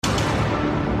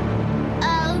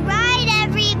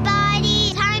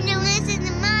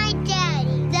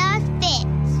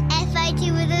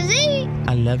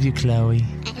love you, Chloe.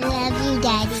 I love you,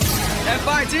 Daddy.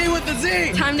 F-I-T with the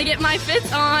Z. Time to get my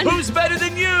Fitz on. Who's better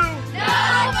than you?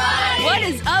 Nobody! What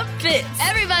is up, Fitz?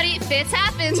 Everybody, Fitz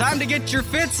happens. Time to get your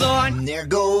Fitz on. There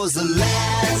goes the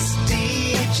last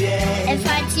DJ.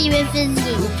 F-I-T with the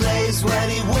Z. Who plays what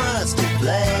he wants to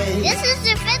play. This is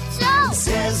the Fitz Show.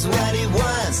 Says what he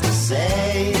wants to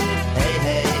say. Hey,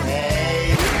 hey,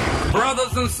 hey.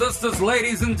 Brothers and sisters,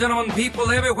 ladies and gentlemen,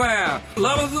 people everywhere,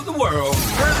 lovers of the world.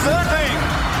 Presenting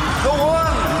the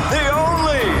one, the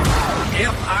only.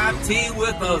 F-I-T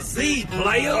with a Z,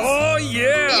 players. Oh,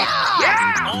 yeah.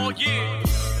 Oh, yeah.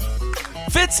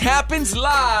 Fitz happens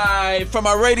live from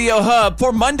our radio hub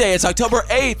for Monday. It's October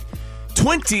 8th,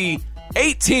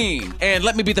 2018. And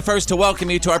let me be the first to welcome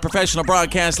you to our professional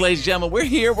broadcast, ladies and gentlemen. We're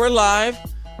here. We're live.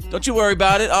 Don't you worry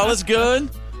about it. All is good.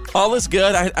 All is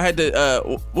good. I had to,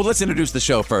 well, let's introduce the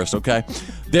show first, okay?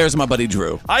 There's my buddy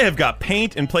Drew. I have got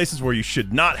paint in places where you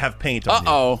should not have paint on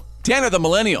Uh-oh. Tanner the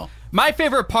Millennial. My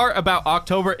favorite part about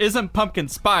October isn't pumpkin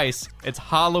spice, it's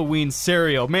Halloween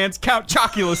cereal. Man, it's Count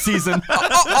Chocula season.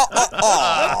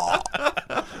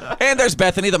 And there's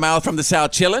Bethany the Mouth from the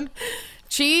South chillin'.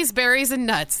 Cheese, berries, and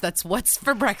nuts. That's what's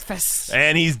for breakfast.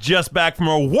 And he's just back from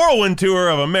a whirlwind tour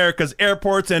of America's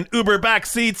airports and Uber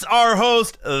backseats. Our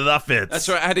host, The Fitz. That's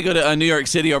right. I had to go to New York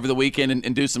City over the weekend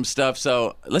and do some stuff.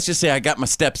 So let's just say I got my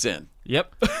steps in.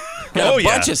 Yep. Got a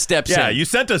bunch of steps in. Yeah, you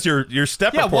sent us your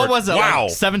step report. What was it? Wow.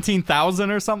 Like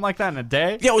 17,000 or something like that in a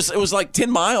day? Yeah, it was like 10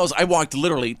 miles. I walked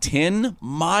literally 10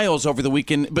 miles over the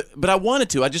weekend, but I wanted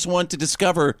to. I just wanted to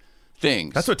discover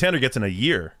things. That's what Tanner gets in a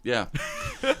year. Yeah.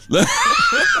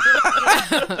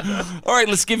 All right,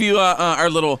 let's give you our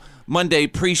little Monday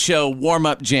pre-show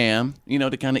warm-up jam,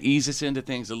 to kind of ease us into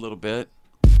things a little bit.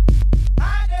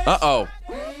 Uh-oh.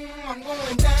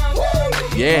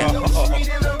 Yeah.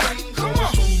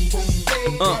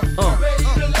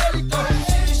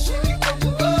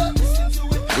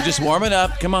 We're just warming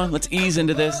up. Come on, let's ease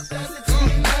into this.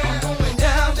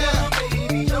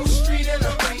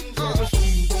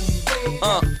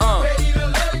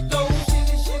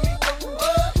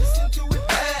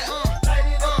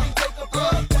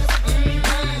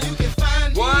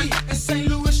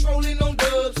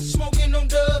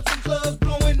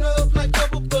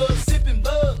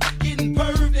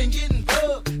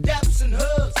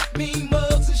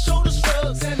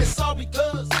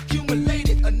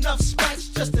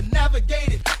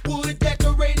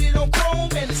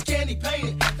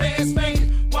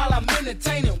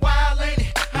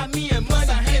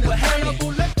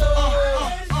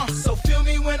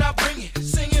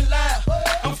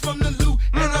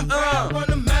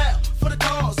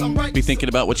 Thinking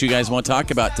about what you guys want to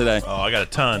talk about today. Oh, I got a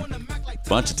ton.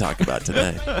 Bunch to talk about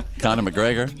today. Conor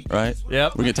McGregor, right?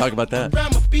 Yep. We're going to talk about that.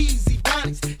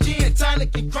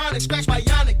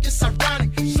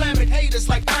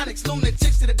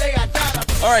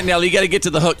 All right, Nelly, you got to get to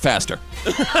the hook faster.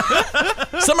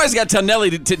 Somebody's got to tell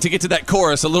Nelly to get to that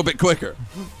chorus a little bit quicker.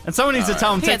 And someone needs to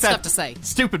tell him He take had that stuff to say.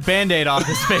 stupid Band-Aid off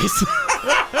his face.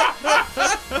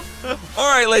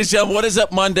 All right, ladies and gentlemen, what is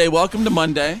up Monday? Welcome to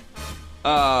Monday.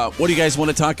 What do you guys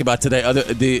want to talk about today?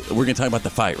 We're going to talk about the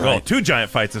fight, right? Well, 2 giant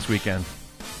fights this weekend.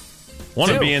 One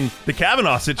of them being the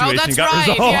Kavanaugh situation that's got right,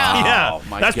 resolved. yeah. Oh,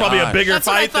 my that's probably a bigger That's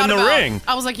what I fight than thought the about. ring.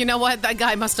 I was like, you know what? That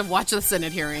guy must have watched the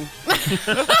Senate hearing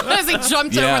as he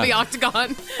jumped Yeah. over the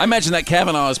octagon. I imagine that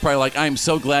Kavanaugh is probably like, I'm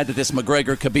so glad that this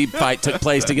McGregor-Khabib fight took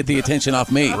place to get the attention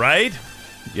off me. Right?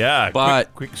 Yeah,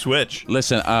 But quick switch.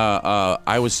 Listen,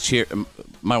 I was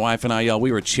my wife and I,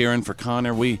 we were cheering for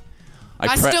Conor.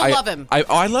 I still love him.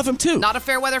 I love him too. Not a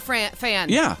fair weather fan.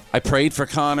 Yeah, I prayed for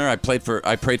Conor. I prayed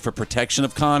for protection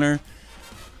of Conor.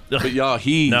 But y'all,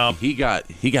 he got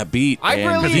beat. I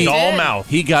really Because he's all mouth.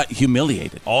 He got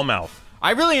humiliated. All mouth.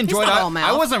 I really enjoyed it. not all mouth.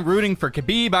 I wasn't rooting for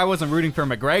Khabib. I wasn't rooting for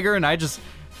McGregor, and I just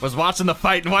was watching the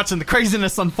fight and watching the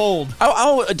craziness unfold.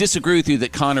 I'll disagree with you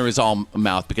that Conor is all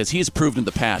mouth because he has proved in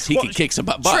the past he can kick some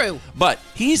butt. True. But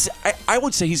I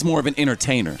would say he's more of an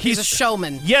entertainer. He's a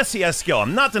showman. Yes, he has skill.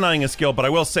 I'm not denying his skill, but I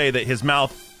will say that his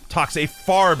mouth talks a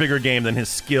far bigger game than his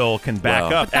skill can back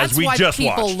up, That's as we why just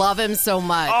people watched. love him so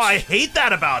much. Oh, I hate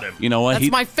that about him. You know what? That's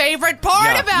my favorite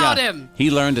part about Yeah. him.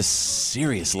 He learned a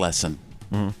serious lesson.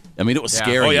 Mm-hmm. I mean, it was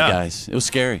scary, you guys. It was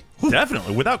scary.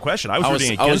 Definitely, without question. I was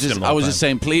rooting against him. I was just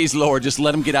saying, please, Lord, just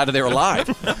let him get out of there alive.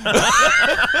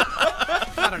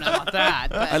 I don't know about that.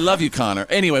 But. I love you, Conor.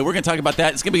 Anyway, we're going to talk about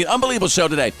that. It's going to be an unbelievable show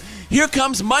today. Here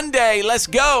comes Monday. Let's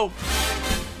go.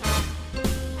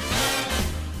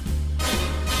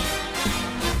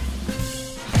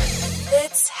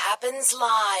 Fitz happens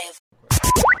live.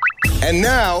 And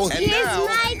now, Here's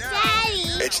my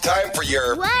daddy. it's time for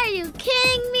your Why are you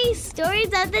kidding me? Stories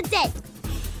of the day.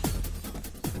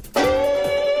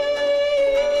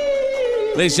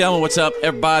 Ladies and gentlemen, what's up,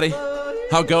 everybody?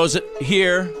 How goes it?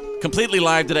 Here, completely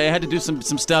live today. I had to do some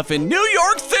stuff in New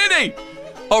York City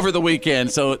over the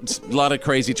weekend, so it's a lot of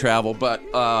crazy travel, but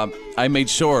I made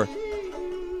sure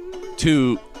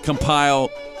to compile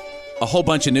a whole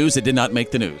bunch of news that did not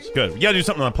make the news. Good. You got to do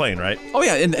something on a plane, right? Oh,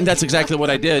 yeah, and that's exactly what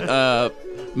I did.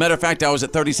 Matter of fact, I was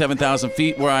at 37,000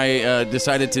 feet where I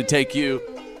decided to take you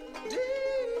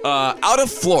out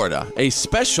of Florida. A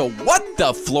special What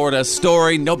the Florida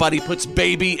story. Nobody puts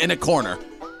baby in a corner.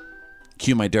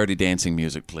 Cue my Dirty Dancing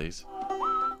music, please.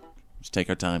 Let's take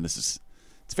our time. It's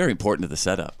very important to the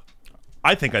setup.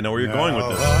 I think I know where you're going with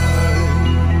this.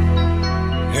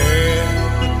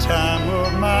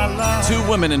 Two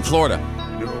women in Florida.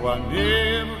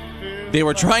 They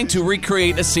were trying to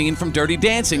recreate a scene from Dirty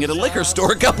Dancing at a liquor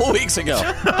store a couple weeks ago.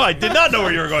 I did not know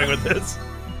where you were going with this.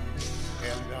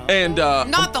 And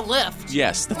not the lift.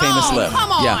 Yes, the famous lift.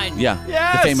 Come on. Yeah.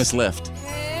 Yes. The famous lift.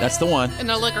 That's the one. In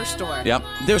a liquor store. Yep.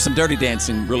 There's some Dirty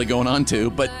Dancing really going on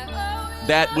too, but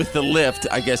that with the lift,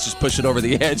 I guess, just push it over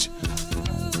the edge.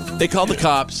 They called the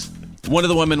cops. One of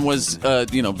the women was,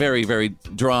 very, very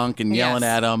drunk and yelling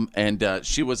at them, and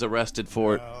she was arrested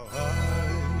for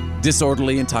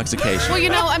disorderly intoxication. Well,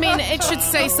 it should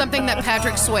say something that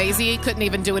Patrick Swayze couldn't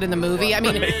even do it in the movie.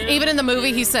 Even in the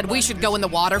movie, he said we should go in the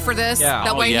water for this. Yeah.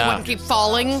 That way he wouldn't keep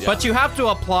falling. But you have to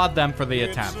applaud them for the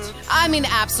attempt.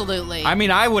 Absolutely.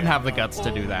 I wouldn't have the guts to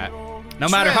do that. No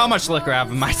matter how much liquor I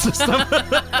have in my system.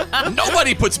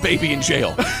 Nobody puts baby in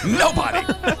jail. Nobody.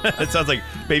 It sounds like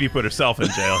baby put herself in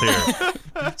jail here.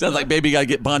 Sounds like baby got to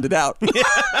get bonded out.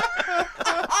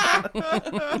 All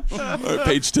right,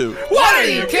 page 2. What are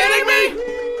you kidding me?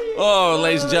 Oh,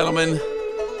 ladies and gentlemen,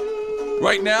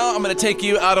 right now I'm going to take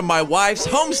you out of my wife's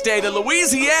home state of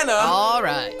Louisiana. All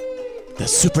right. The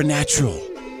supernatural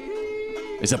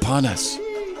is upon us.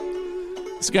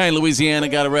 This guy in Louisiana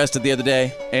got arrested the other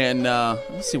day, and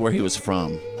let's see where he was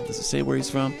from. Does it say where he's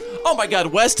from? Oh, my God,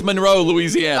 West Monroe,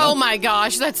 Louisiana. Oh, my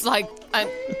gosh, that's like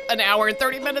an hour and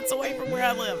 30 minutes away from where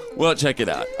I live. Well, check it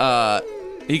out.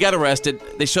 He got arrested.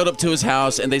 They showed up to his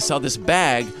house, and they saw this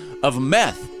bag of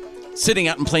meth sitting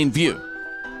out in plain view.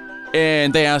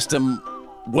 And they asked him,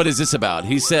 what is this about?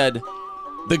 He said,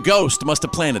 the ghost must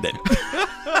have planted it.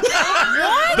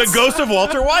 What? The ghost of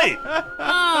Walter White.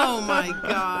 Oh, my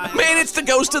God. Man, it's the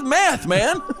ghost of meth,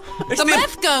 man. The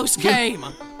meth ghost came.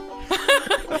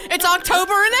 It's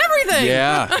October and everything.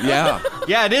 Yeah.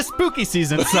 Yeah, it is spooky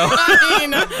season, so.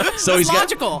 So it's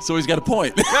logical. He's got a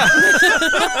point.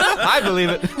 I believe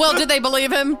it. Well, did they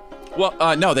believe him?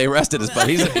 Well, no, they arrested his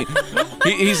buddy.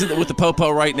 He's with the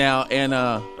popo right now, and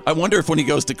I wonder if when he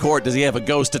goes to court, does he have a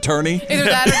ghost attorney? Either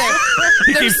that or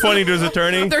he keeps pointing to his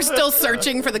attorney. They're still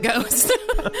searching for the ghost.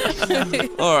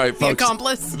 All right, folks. The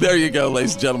accomplice. There you go,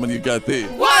 ladies and gentlemen. You've got the...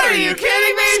 What are you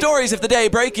kidding me? Stories of the day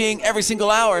breaking every single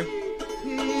hour.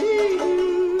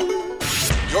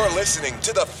 You're listening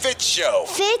to The Fitz Show.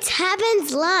 Fitz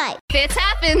happens live. Fitz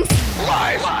happens.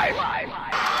 Live.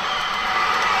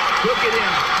 Look at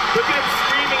him. Look at him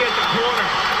screaming at the corner.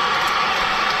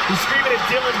 He's screaming at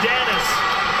Dylan Dennis,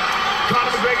 Conor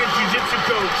McGregor's jiu-jitsu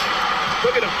coach.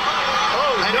 Look at him.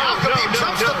 Oh, And Alchemy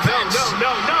jumps the fence.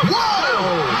 No.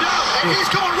 Whoa! No! And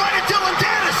he's going right at Dylan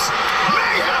Dennis!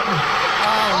 Mayhem!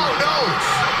 Oh, no!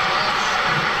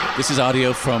 This is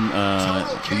audio from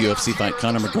the UFC fight,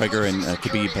 Conor McGregor and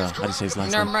Khabib. How do you say his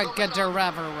last name?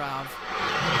 Nurmagomedov.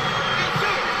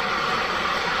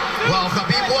 Well,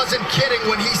 Khabib wasn't kidding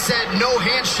when he said no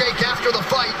handshake after the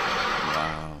fight.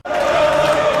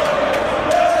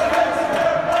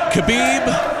 Khabib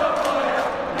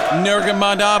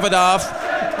Nurmagomedov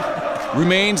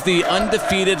remains the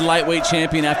undefeated lightweight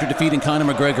champion after defeating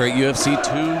Conor McGregor at UFC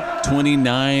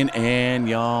 229. And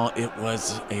y'all, it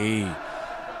was a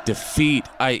defeat.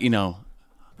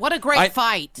 What a great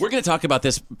fight. We're going to talk about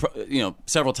this,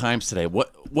 several times today. It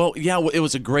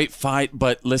was a great fight,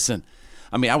 but listen,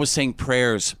 I was saying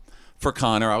prayers for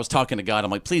Conor. I was talking to God.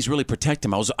 I'm like, please really protect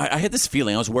him. I had this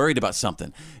feeling. I was worried about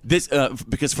something.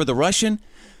 Because for the Russian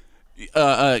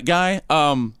guy,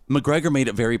 McGregor made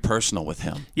it very personal with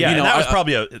him. Yeah, and that was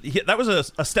probably a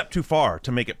step too far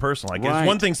to make it personal. Like, it's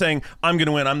one thing saying, I'm going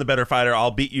to win, I'm the better fighter,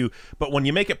 I'll beat you. But when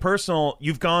you make it personal,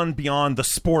 you've gone beyond the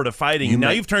sport of fighting. Now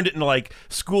you've turned it into like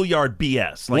schoolyard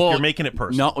BS. Like, you're making it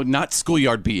personal. No, not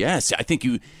schoolyard BS. I think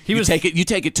you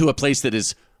take it to a place that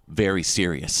is very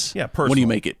serious. Yeah, personal. When you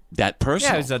make it that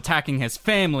personal. Yeah, he's attacking his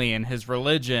family and his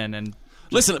religion and...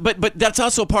 Listen, but that's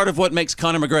also part of what makes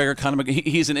Conor McGregor.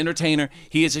 He's an entertainer.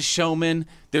 He is a showman.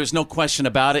 There's no question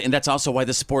about it, and that's also why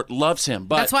the sport loves him.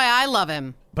 But that's why I love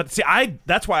him. But see,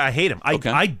 that's why I hate him.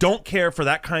 I don't care for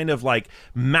that kind of like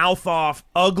mouth off,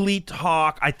 ugly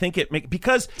talk. I think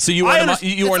because so you weren't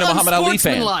a Muhammad Ali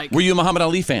fan. Were you a Muhammad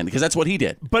Ali fan? Because that's what he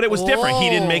did. But it was different. He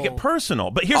didn't make it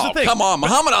personal. But here's the thing. Come on,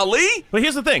 Muhammad Ali. But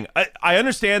here's the thing. I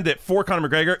understand that for Conor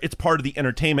McGregor, it's part of the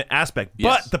entertainment aspect.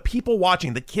 Yes. But the people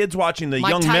watching, the kids watching, the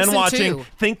Mike young Tyson men watching, too.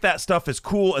 think that stuff is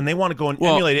cool, and they want to go and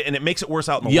emulate it, and it makes it worse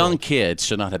out in the young world. kids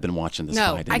should not have been watching this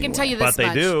fight. I can tell you this But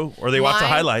much. they do, or they watch the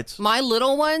highlights. My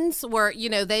little ones were,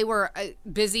 they were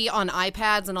busy on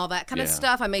iPads and all that kind of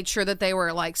stuff. I made sure that they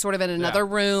were like sort of in another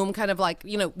room, kind of like,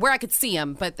 where I could see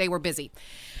them, but they were busy.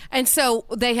 And so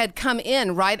they had come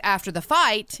in right after the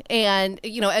fight, and,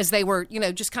 as they were,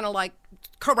 just kind of like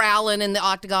corralling in the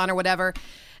octagon or whatever.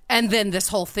 And then this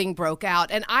whole thing broke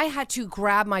out, and I had to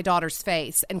grab my daughter's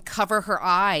face and cover her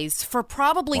eyes for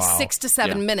probably 6 to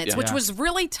 7 minutes, which was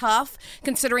really tough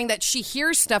considering that she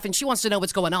hears stuff and she wants to know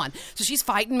what's going on. So she's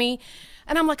fighting me.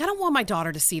 And I'm like, I don't want my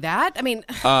daughter to see that. I mean,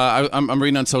 I'm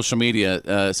reading on social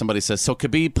media. Somebody says, so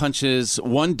Khabib punches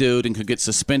one dude and could get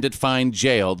suspended, fined,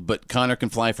 jailed, but Conor can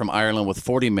fly from Ireland with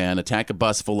 40 men, attack a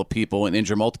bus full of people, and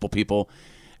injure multiple people,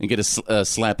 and get a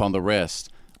slap on the wrist.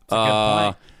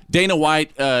 Dana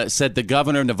White said the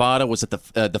governor of Nevada was at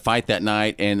the fight that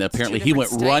night, and apparently he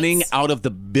went running out of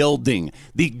the building.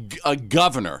 The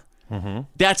governor. Mm-hmm.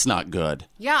 That's not good.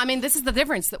 Yeah, I mean, this is the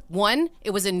difference. That one,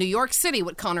 it was in New York City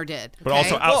what Conor did. But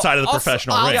also outside of the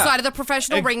professional ring. Outside of the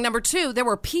professional ring. Number two, there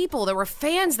were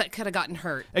fans that could have gotten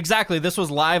hurt. Exactly. This was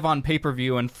live on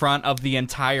pay-per-view in front of the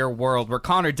entire world, where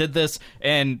Conor did this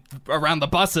and around the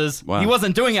buses. Wow. He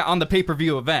wasn't doing it on the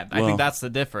pay-per-view event. I think that's the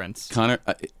difference. Conor,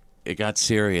 it got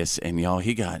serious, and y'all,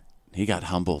 he got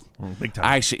humbled. Big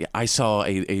time. I saw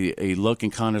a look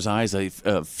in Conor's eyes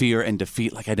of fear and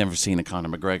defeat like I'd never seen in Conor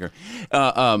McGregor.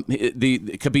 The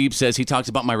Khabib says he talks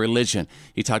about my religion.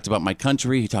 He talked about my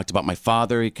country. He talked about my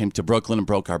father. He came to Brooklyn and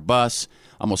broke our bus.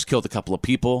 Almost killed a couple of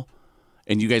people.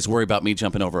 And you guys worry about me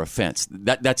jumping over a fence.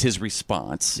 That's his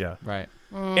response. Yeah. Right.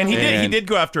 And he did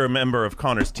go after a member of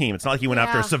Conor's team. It's not like he went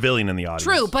after a civilian in the audience.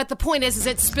 True, but the point is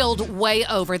it spilled way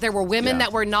over. There were women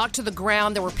that were knocked to the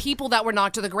ground. There were people that were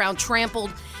knocked to the ground,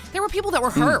 trampled. There were people that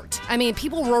were hurt. I mean,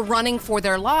 people were running for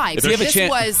their lives.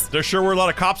 There sure were a lot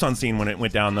of cops on scene when it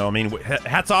went down, though. I mean,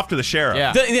 hats off to the sheriff.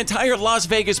 Yeah. The entire Las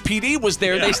Vegas PD was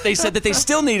there. Yeah. They said that they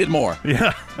still needed more.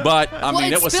 Yeah. But, I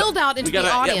mean, it spilled out into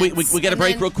the audience. We got to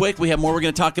break real quick. We have more we're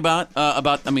going to talk about,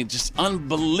 just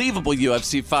unbelievable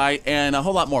UFC fight and a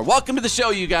whole lot more. Welcome to the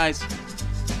show, you guys.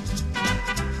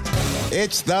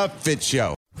 It's the Fitz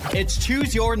Show. It's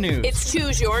Choose Your News. It's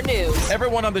Choose Your News.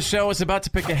 Everyone on the show is about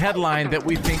to pick a headline that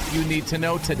we think you need to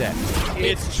know today.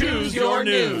 It's Choose Your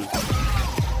News.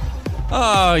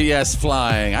 Oh, yes,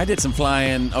 flying. I did some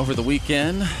flying over the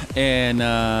weekend,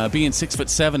 and being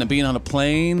 6'7" and being on a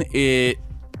plane, it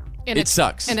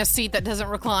sucks. In a seat that doesn't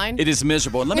recline? It is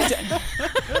miserable. And let me tell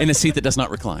you, in a seat that does not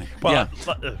recline. Well,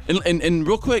 yeah. And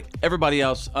real quick, everybody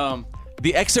else,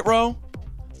 the exit row,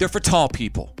 they're for tall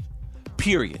people,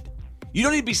 period. You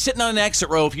don't need to be sitting on an exit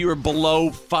row if you were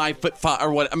below 5'5"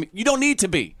 or what. I mean, you don't need to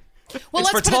be. Well,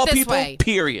 it's let's for tall put it this people, way.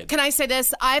 period. Can I say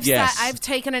this? I've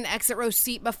taken an exit row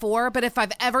seat before, but if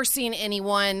I've ever seen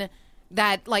anyone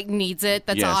that needs it,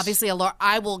 that's obviously a lot,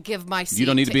 I will give my seat. You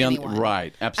don't need to be anyone. on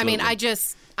right. Absolutely. I mean,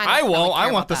 I won't. Really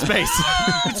I want the space.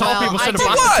 Tall people should have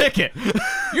bought the ticket.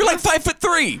 You're like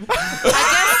 5'3".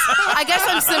 I guess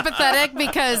I'm sympathetic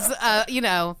because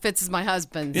Fitz is my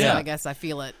husband, so I guess I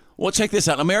feel it. Well, check this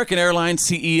out. American Airlines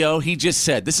CEO, he just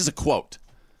said, this is a quote.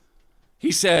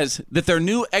 He says that their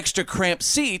new extra cramped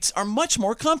seats are much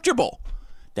more comfortable.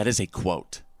 That is a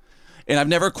quote. And I've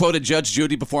never quoted Judge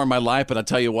Judy before in my life, but I'll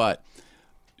tell you what.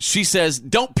 She says,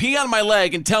 don't pee on my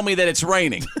leg and tell me that it's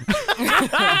raining.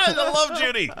 I love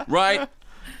Judy. Right?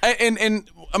 And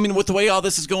I mean, with the way all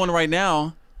this is going right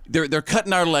now, they're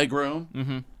cutting our leg room.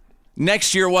 Mm-hmm.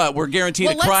 Next year, what? We're guaranteed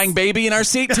a crying baby in our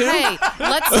seat, too? Hey,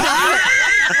 let's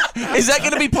Is that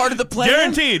going to be part of the plan?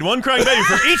 Guaranteed. One crying baby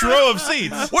for each row of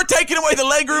seats. We're taking away the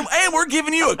leg room, and we're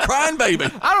giving you a crying baby.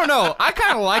 I don't know. I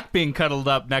kind of like being cuddled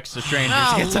up next to strangers.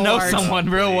 You get to know someone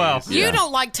real well. You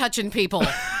don't like touching people.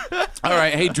 All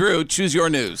right. Hey, Drew, choose your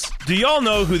news. Do y'all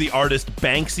know who the artist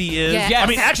Banksy is? Yes. I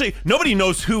mean, actually, nobody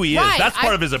knows who he is. Right. That's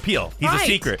part of his appeal. He's a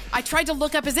secret. I tried to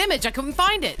look up his image. I couldn't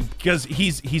find it. Because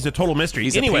he's a total mystery.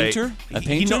 He's anyway, a painter? A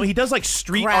painter? He does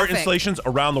street art Graphic. installations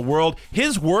around the world.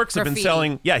 His works have been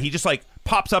selling. Yeah, he just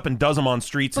pops up and does them on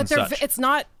streets and such. It's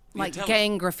not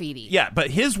gang graffiti. Yeah, but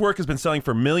his work has been selling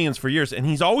for millions for years, and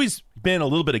he's always been a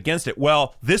little bit against it.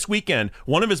 Well, this weekend,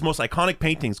 one of his most iconic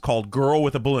paintings called Girl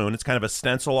with a Balloon, it's kind of a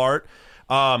stencil art,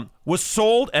 was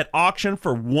sold at auction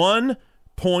for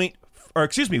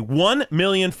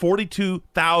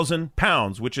 1,042,000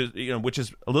 pounds, which is a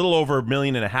little over $1.5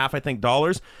 million, I think,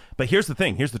 dollars. But here's the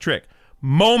thing. Here's the trick.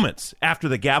 Moments after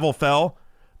the gavel fell,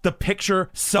 the picture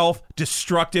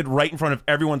self-destructed right in front of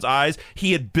everyone's eyes.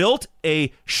 He had built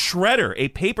a shredder, a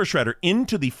paper shredder,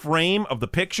 into the frame of the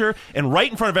picture, and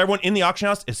right in front of everyone in the auction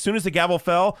house, as soon as the gavel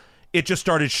fell, it just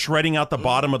started shredding out the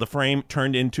bottom of the frame,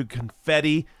 turned into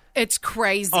confetti. It's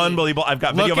crazy. Unbelievable. I've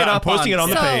got video of it. I'm posting it on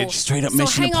the page. Straight up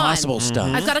Mission Impossible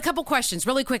stuff. I've got a couple questions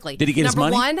really quickly. Did he get his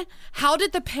money? Number one, how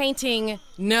did the painting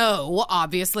know,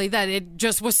 obviously, that it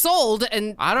just was sold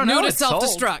and knew to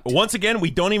self-destruct? Once again,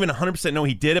 we don't even 100% know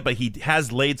he did it, but he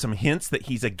has laid some hints that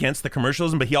he's against the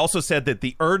commercialism. But he also said that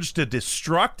the urge to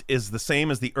destruct is the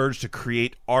same as the urge to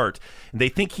create art. And they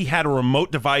think he had a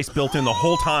remote device built in the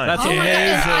whole time. That's amazing.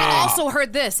 I also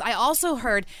heard this. I also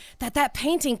heard that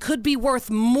painting could be worth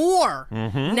more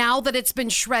now that it's been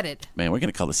shredded. Man, we're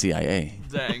going to call the CIA.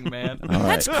 Dang, man.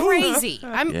 That's crazy.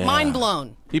 I'm mind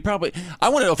blown. He probably, I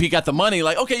want to know if he got the money,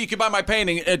 like, okay, you can buy my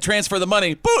painting, transfer the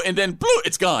money, boo, and then, boo,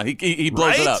 it's gone. He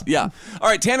blows it up. Yeah. All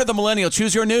right, Tanner the Millennial,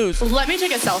 choose your news. Let me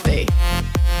take a selfie.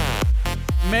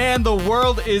 Man, the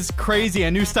world is crazy.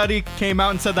 A new study came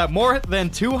out and said that more than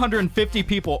 250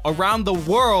 people around the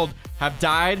world have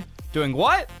died doing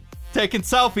what? Taking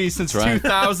selfies since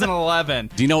 2011.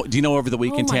 Do you know over the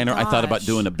weekend, Tanner, I thought about gosh.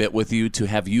 doing a bit with you to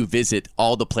have you visit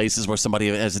all the places where somebody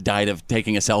has died of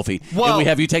taking a selfie. Well, and we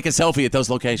have you take a selfie at those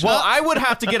locations. Well, I would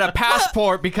have to get a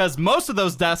passport because most of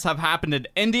those deaths have happened in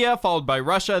India, followed by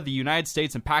Russia, the United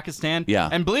States, and Pakistan. Yeah.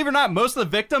 And believe it or not, most of the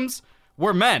victims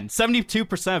were men.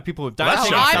 72% of people who've died Oh,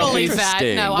 taking I selfies believe that.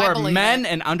 No, I were believe men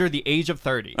it. and under the age of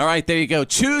 30. All right, there you go.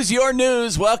 Choose your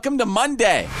news. Welcome to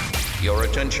Monday. Your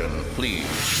attention,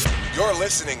 please. You're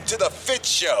listening to The Fitz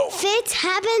Show. Fitz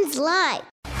happens live.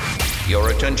 Your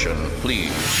attention,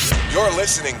 please. You're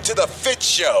listening to The Fitz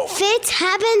Show. Fitz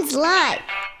happens live.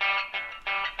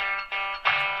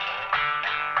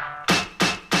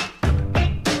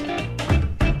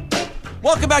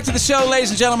 Welcome back to the show,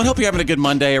 ladies and gentlemen. Hope you're having a good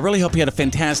Monday. I really hope you had a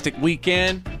fantastic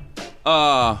weekend.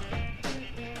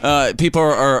 People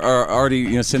are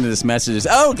already sending us messages.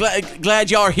 Oh, glad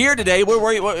y'all are here today.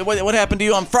 What happened to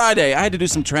you on Friday? I had to do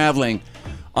some traveling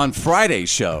on Friday's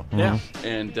show. Yeah.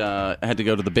 And I had to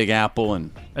go to the Big Apple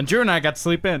and Drew and I got to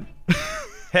sleep in.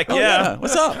 Heck oh, yeah.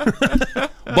 What's up?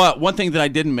 But one thing that I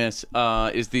didn't miss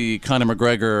is the Conor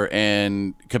McGregor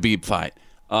and Khabib fight.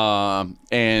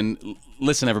 And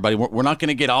listen, everybody, we're not going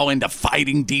to get all into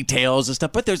fighting details and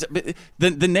stuff, but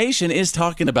the nation is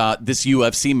talking about this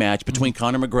UFC match between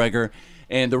Conor McGregor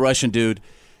and the Russian dude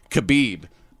Khabib.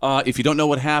 If you don't know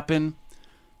what happened,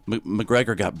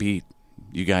 McGregor got beat.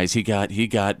 You guys, he got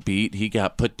beat. He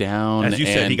got put down. As you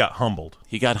said, he got humbled.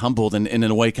 He got humbled and in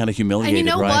a way kind of humiliated. And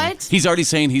you know right? what? He's already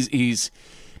saying he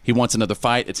wants another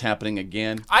fight. It's happening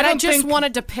again. I just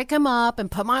wanted to pick him up and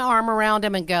put my arm around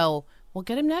him and go, "We'll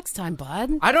get him next time,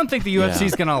 bud." I don't think the UFC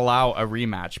is going to allow a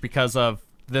rematch because of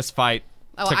this fight.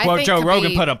 Oh, to I quote think Joe Khabib-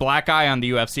 Rogan, put a black eye on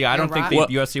the UFC. I don't think the right.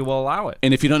 UFC will allow it.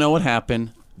 And if you don't know what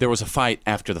happened, there was a fight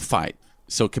after the fight.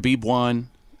 So Khabib won.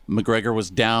 McGregor was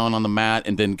down on the mat,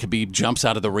 and then Khabib jumps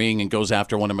out of the ring and goes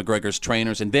after one of McGregor's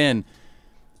trainers, and then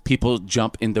people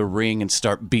jump in the ring and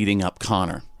start beating up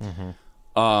Conor.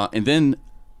 And then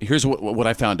here's what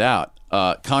I found out.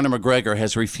 Conor McGregor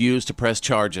has refused to press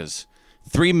charges.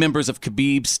 3 members of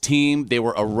Khabib's team, they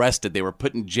were arrested, they were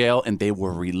put in jail, and they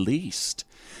were released.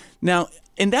 Now,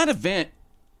 in that event,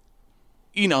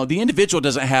 the individual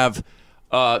doesn't have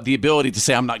the ability to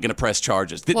say, I'm not going to press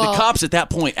charges. The cops at that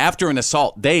point, after an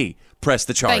assault, they press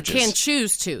the charges. They can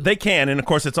choose to. They can, and of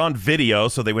course it's on video,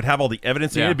 so they would have all the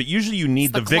evidence needed, but usually you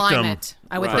need the victim climate.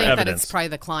 I would for think evidence. that it's probably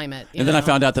the climate. And then I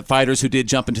found out that fighters who did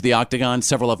jump into the octagon,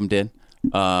 several of them did.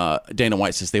 Dana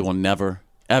White says they will never,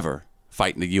 ever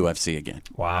fight in the UFC again.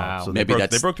 Wow. So maybe they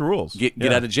broke the rules.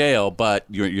 Get out of jail, but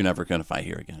you're never going to fight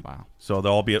here again. Wow. So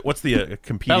they'll all be at, what's the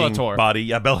competing Bellator. body?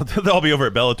 Yeah, they'll all be over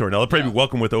at Bellator. Now they'll probably be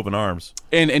welcome with open arms.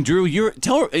 And Drew,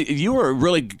 you were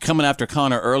really coming after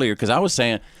Conor earlier because I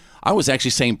was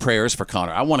actually saying prayers for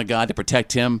Conor. I wanted God to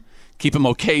protect him, keep him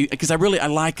okay, because I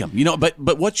like him.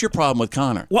 But what's your problem with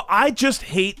Conor? Well, I just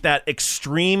hate that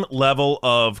extreme level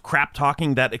of crap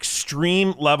talking, that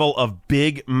extreme level of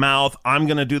big mouth. I'm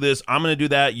going to do this. I'm going to do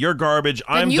that. You're garbage.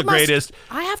 I'm the greatest.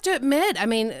 I have to admit,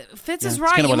 Fitz is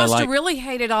right. kinda You what I must like. have really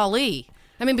hated Ali.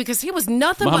 Because he was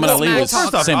nothing Muhammad but a Ali smack was- talker.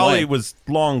 First off, Same Ali way. was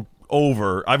long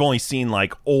over. I've only seen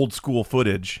like old school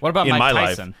footage What about in Mike my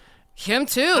Tyson? life. Him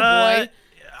too, boy.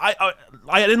 I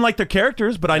didn't like their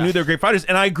characters, but I knew they were great fighters,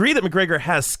 and I agree that McGregor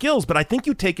has skills. But I think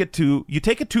you take it too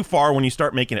far when you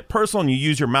start making it personal and you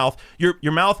use your mouth.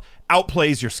 Your mouth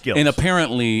outplays your skills. And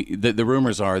apparently, the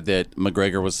rumors are that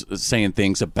McGregor was saying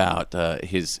things about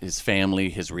his family,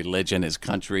 his religion, his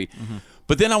country. Mm-hmm.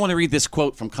 But then I want to read this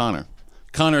quote from Conor.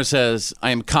 Conor says,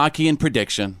 "I am cocky in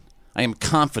prediction. I am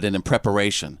confident in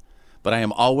preparation, but I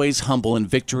am always humble in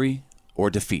victory or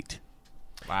defeat."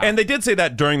 Wow. And they did say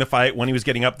that during the fight when he was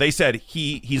getting up. They said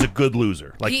he's a good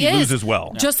loser. Like, he loses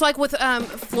well. Just like with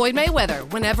Floyd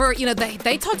Mayweather. Whenever,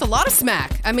 they talked a lot of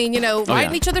smack. I mean, right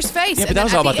in each other's face. Yeah, but that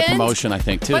was all about the promotion, I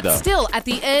think, too, but though. But still, at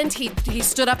the end, he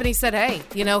stood up and he said, hey,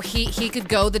 he could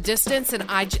go the distance, and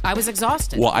I was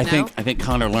exhausted. Well, I think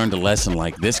Conor learned a lesson.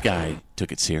 Like, this guy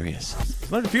took it serious.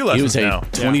 Learned a few lessons now.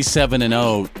 He was a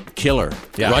 27-0 killer,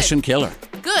 Russian killer.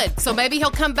 Good. So maybe he'll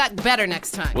come back better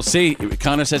next time. We'll see.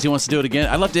 Conor says he wants to do it again.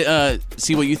 I'd love to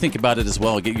see what you think about it as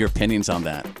well. Get your opinions on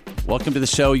that. Welcome to the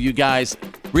show, you guys.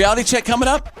 Reality check coming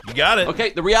up? You got it. Okay,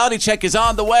 the reality check is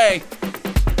on the way.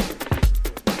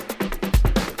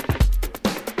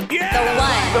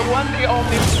 Yeah! The one, the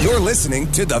only. You're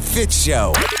listening to The Fitz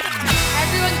Show.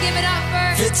 Everyone give it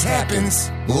up for Fitz Happens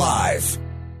Live.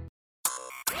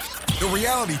 The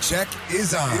reality check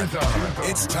is on.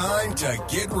 It's time to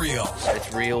get real.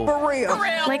 It's real. For real.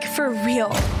 Like for real.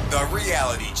 The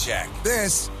reality check.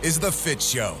 This is The Fitz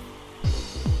Show.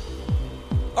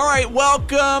 All right,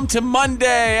 welcome to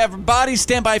Monday, everybody.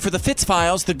 Stand by for the Fitz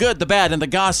Files, the good, the bad, and the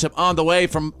gossip on the way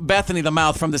from Bethany the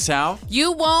Mouth from the South.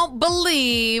 You won't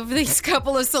believe these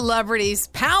couple of celebrities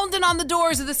pounding on the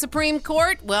doors of the Supreme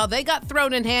Court. Well, they got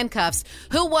thrown in handcuffs.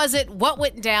 Who was it? What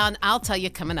went down? I'll tell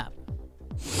you coming up.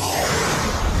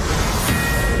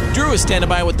 Drew is standing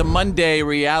by with the Monday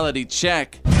reality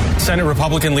check. Senate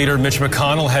Republican leader Mitch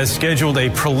McConnell has scheduled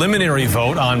a preliminary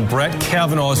vote on Brett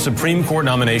Kavanaugh's Supreme Court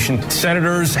nomination.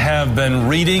 Senators have been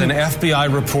reading an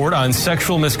FBI report on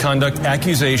sexual misconduct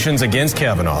accusations against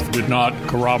Kavanaugh. Did not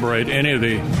corroborate any of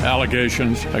the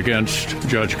allegations against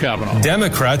Judge Kavanaugh.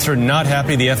 Democrats are not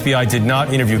happy the FBI did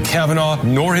not interview Kavanaugh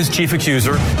nor his chief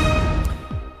accuser.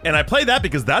 And I play that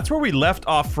because that's where we left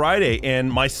off Friday,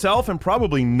 and myself and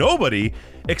probably nobody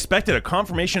expected a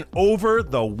confirmation over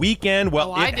the weekend.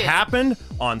 Well, it happened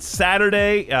on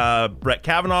Saturday. Brett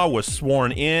Kavanaugh was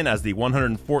sworn in as the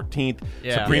 114th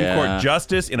Supreme Court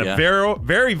Justice in a very,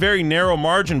 very, very narrow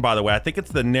margin, by the way. I think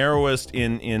it's the narrowest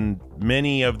in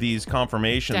many of these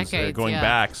confirmations going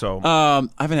back. So I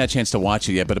haven't had a chance to watch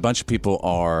it yet, but a bunch of people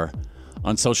are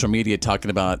on social media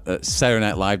talking about Saturday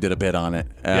Night Live did a bit on it.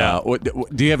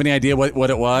 Do you have any idea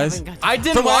what it was? I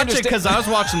didn't watch it because I was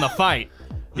watching the fight.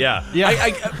 Yeah.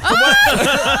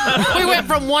 We went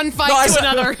from one fight to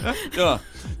another.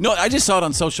 No, I just saw it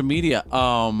on social media,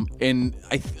 and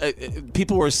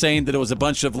people were saying that it was a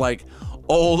bunch of like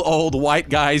old white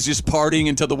guys just partying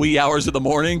until the wee hours of the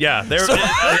morning. Yeah,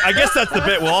 I guess that's the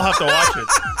bit. We'll all have to watch it.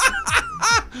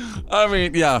 I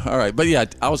mean, yeah, all right. But yeah,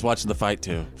 I was watching the fight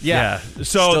too. Yeah.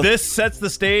 So this sets the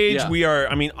stage.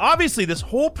 Yeah. Obviously this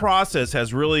whole process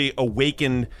has really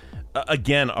awakened,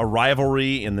 again, a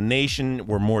rivalry in the nation.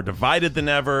 We're more divided than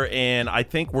ever. And I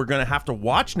think we're going to have to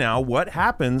watch now what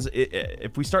happens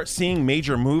if we start seeing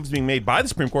major moves being made by the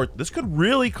Supreme Court. This could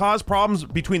really cause problems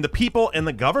between the people and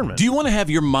the government. Do you want to have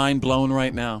your mind blown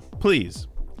right now? Please.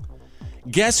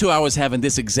 Guess who I was having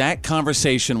this exact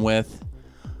conversation with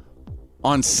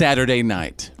on Saturday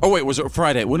night? Oh, wait, was it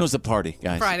Friday? When was the party,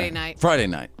 guys? Friday night. Friday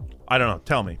night. I don't know.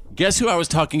 Tell me. Guess who I was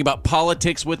talking about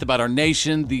politics with, about our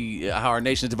nation, how our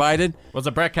nation is divided? Was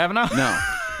it Brett Kavanaugh? No.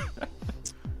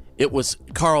 It was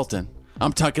Carlton.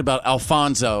 I'm talking about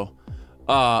Alfonso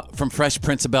from Fresh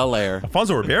Prince of Bel-Air.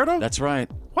 Alfonso Ribeiro? That's right.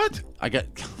 What?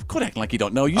 Quit acting like you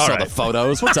don't know. You saw the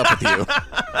photos. What's up with you?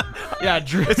 Yeah,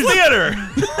 Drew. It's theater.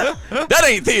 That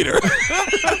ain't theater.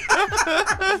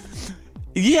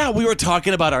 Yeah, we were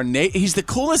talking about he's the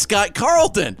coolest guy,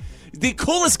 Carlton, the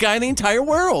coolest guy in the entire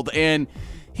world. And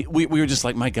we were just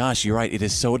like, my gosh, you're right. It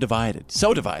is so divided.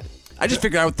 So divided. I just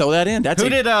figured I would throw that in. Who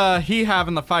did he have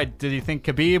in the fight? Did you think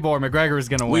Khabib or McGregor was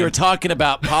going to win? We were talking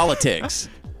about politics.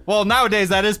 Well, nowadays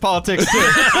that is politics too.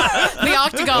 The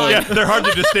octagon. Yeah, they're hard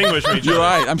to distinguish from each other. You're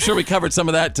right. I'm sure we covered some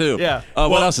of that too. Yeah.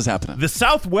 What else is happening? The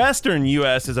southwestern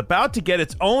U.S. is about to get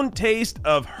its own taste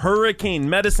of hurricane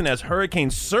medicine as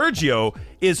Hurricane Sergio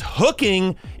is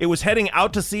hooking. It was heading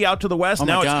out to sea, out to the west.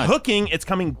 Now it's hooking. It's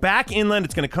coming back inland.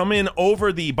 It's going to come in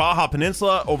over the Baja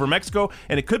Peninsula, over Mexico,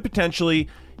 and it could potentially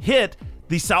hit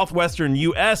the southwestern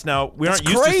U.S. Now, we aren't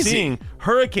used to seeing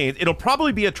hurricanes. It'll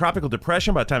probably be a tropical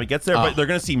depression by the time it gets there, but they're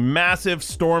going to see massive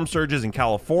storm surges in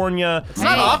California. It's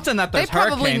not often that there's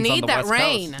hurricanes probably need on the that West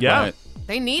rain. Coast. Yeah. Right.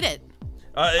 They need it.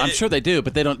 I'm sure they do,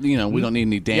 but they don't. We don't need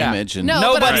any damage. And No,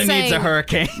 Nobody needs a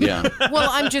hurricane. Yeah. Well,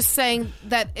 I'm just saying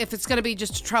that if it's going to be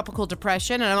just a tropical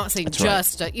depression, and I'm not saying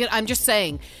I'm just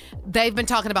saying they've been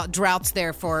talking about droughts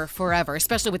there for forever,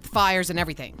 especially with the fires and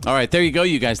everything. All right, there you go,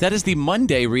 you guys. That is the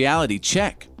Monday reality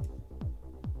check.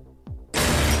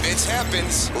 It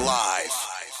happens live.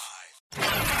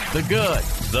 The good,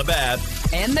 the bad,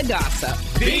 and the gossip.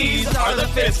 These are the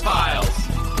Fitz Files.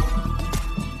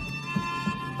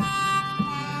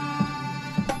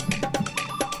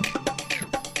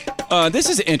 This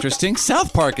is interesting.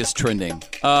 South Park is trending.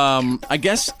 I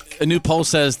guess a new poll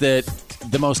says that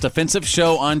the most offensive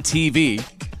show on TV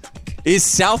is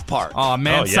South Park. Oh,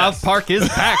 man, South Park is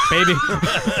back, baby.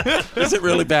 Is it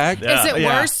really back? Is it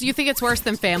worse? You think it's worse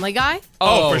than Family Guy?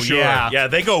 Oh, for sure. Yeah. Yeah,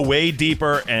 they go way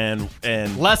deeper and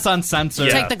less uncensored.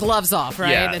 Take the gloves off,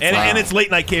 right? Yeah, and it's late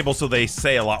night cable, so they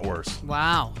say a lot worse.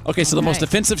 Wow. Okay, so the most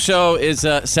offensive show is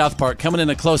South Park. Coming in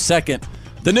a close second,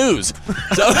 the news.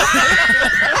 So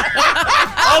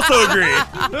also agree.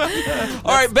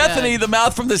 All right, Bethany, the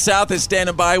mouth from the South, is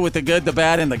standing by with the good, the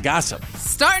bad, and the gossip.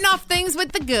 Starting off things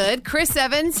with the good, Chris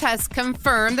Evans has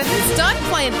confirmed that he's done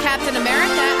playing Captain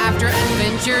America after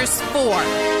Avengers 4.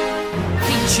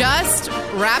 He just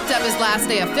wrapped up his last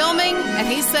day of filming, and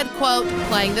he said, quote,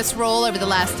 playing this role over the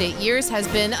last 8 years has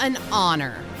been an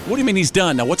honor. What do you mean he's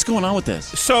done? Now, what's going on with this?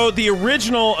 So the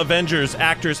original Avengers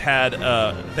actors had,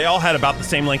 they all had about the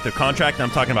same length of contract. And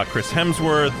I'm talking about Chris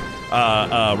Hemsworth,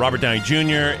 Robert Downey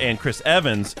Jr., and Chris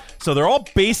Evans. So they're all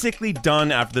basically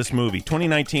done after this movie.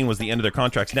 2019 was the end of their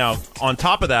contracts. Now, on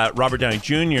top of that, Robert Downey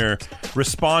Jr.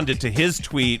 responded to his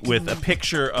tweet with a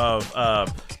picture of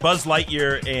Buzz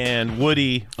Lightyear and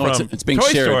Woody from it's being Toy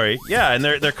shared. Story. Yeah, and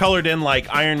they're colored in like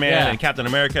Iron Man and Captain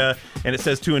America, and it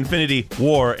says to infinity,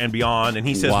 war, and beyond. And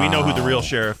he says, we know who the real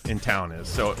sheriff in town is.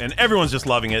 So, and everyone's just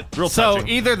loving it. Real touching.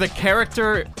 So either the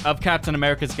character of Captain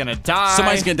America is going to die.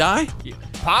 Somebody's going to die?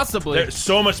 Possibly. There's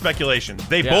so much speculation.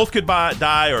 They both could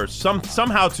die or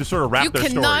somehow to sort of wrap their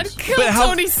stories. You cannot kill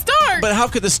Tony Stark. But how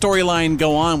could the storyline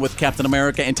go on with Captain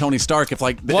America and Tony Stark if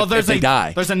they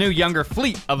die? There's a new younger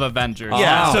fleet of Avengers.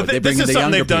 Yeah, so this is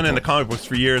something they've done in people. the comic books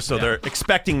for years, so they're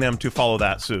expecting them to follow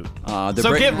that suit.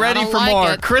 So get ready for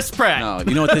more. Chris Pratt. No,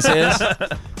 you know what this is?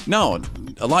 No,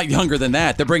 a lot younger than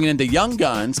that. They're bringing in the young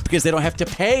guns because they don't have to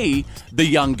pay the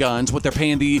young guns what they're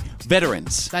paying the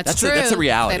veterans. That's true. That's a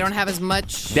reality. They don't have as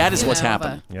much. That is what's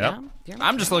happening.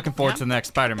 I'm just looking forward to the next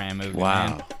Spider-Man movie. Wow.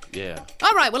 Man. Yeah.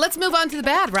 All right, well, let's move on to the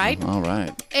bad, right? All right.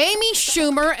 Amy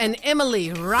Schumer and Emily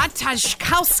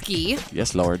Ratajkowski.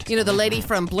 Yes, Lord. You know, the lady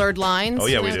from Blurred Lines? Oh,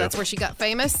 yeah, we do. That's where she got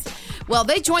famous. Well,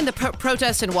 they joined the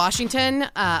protest in Washington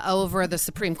over the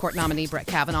Supreme Court nominee, Brett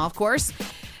Kavanaugh, of course.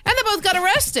 And they both got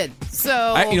arrested. So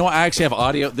I actually have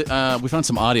audio. We found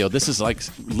some audio. This is like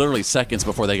literally seconds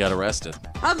before they got arrested.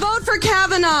 A vote for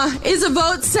Kavanaugh is a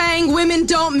vote saying women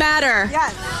don't matter.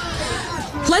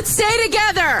 Yes. Let's stay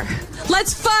together.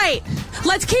 Let's fight.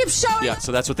 Let's keep showing. Yeah,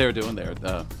 so that's what they were doing there.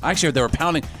 I actually heard they were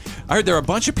pounding. I heard there were a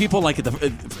bunch of people like at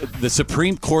the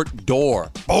Supreme Court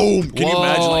door. Boom! Can you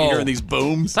imagine like hearing these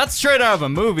booms? That's straight out of a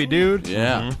movie, dude.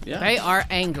 Yeah. Mm-hmm. Yeah. They are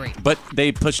angry. But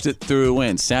they pushed it through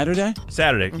when? Saturday?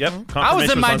 Saturday, yep. I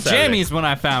was in my on Saturday. jammies when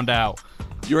I found out.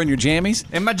 You're in your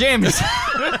jammies? In my jammies.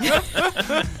 You're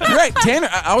right, Tanner.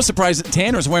 I was surprised that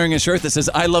Tanner's wearing a shirt that says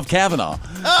 "I love Kavanaugh."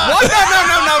 What? No,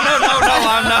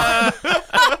 I'm not.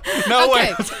 No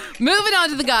Okay, way. moving on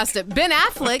to the gossip. Ben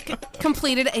Affleck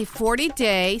completed a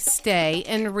 40-day stay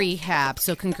in rehab,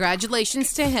 so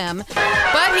congratulations to him.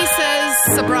 But he says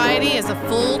sobriety is a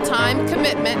full-time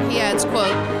commitment. He adds,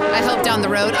 quote, I hope down the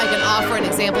road I can offer an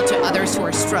example to others who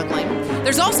are struggling.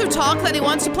 There's also talk that he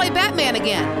wants to play Batman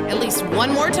again, at least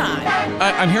one more time.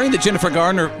 I'm hearing that Jennifer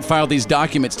Garner filed these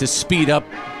documents to speed up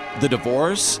the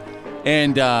divorce.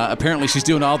 And apparently she's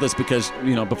doing all this because,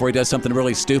 before he does something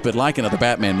really stupid like another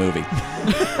Batman movie.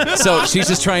 So she's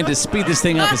just trying to speed this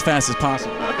thing up as fast as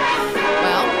possible.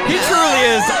 Well, he truly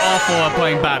is awful at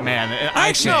playing Batman.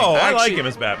 I like him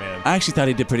as Batman. I actually thought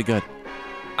he did pretty good.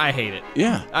 I hate it.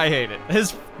 Yeah. I hate it.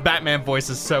 His Batman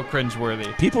voice is so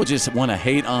cringeworthy. People just want to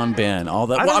hate on Ben. I don't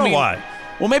know why.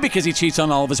 Well, maybe because he cheats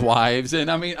on all of his wives.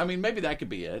 And I mean, maybe that could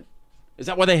be it. Is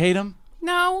that why they hate him?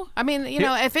 No, I mean,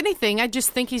 if anything, I just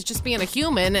think he's just being a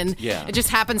human, and it just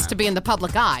happens to be in the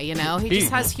public eye. He just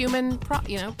has human,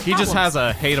 He just has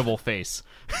a hateable face.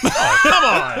 Oh, come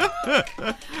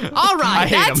on! All right,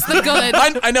 that's the good.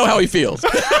 I know how he feels.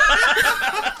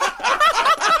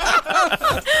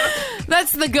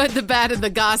 That's the good, the bad, and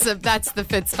the gossip. That's the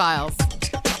Fitz Files.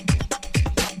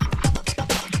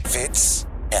 Fitz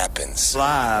happens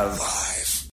Live.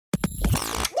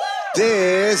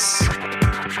 This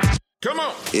Come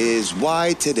on. Is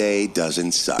why today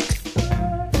doesn't suck.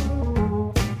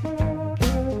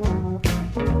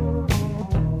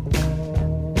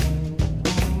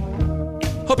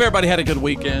 Hope everybody had a good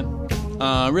weekend.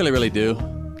 Really, really do.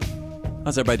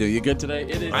 How's everybody doing? You good today?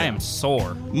 It is. I am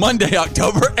sore. Monday,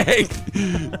 October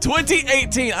 8th,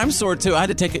 2018. I'm sore too. I had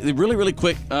to take a really, really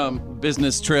quick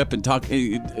business trip and talk.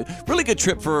 Really good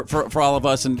trip for all of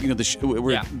us. And, you know,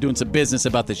 we're doing some business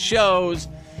about the shows.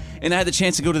 And I had the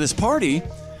chance to go to this party.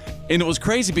 And it was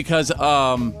crazy because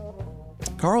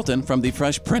Carlton from the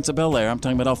Fresh Prince of Bel-Air, I'm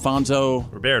talking about Alfonso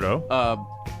Roberto,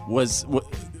 was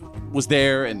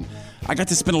there. And I got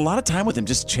to spend a lot of time with him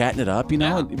just chatting it up, you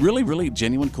know. And really, really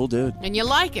genuine, cool dude. And you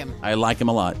like him. I like him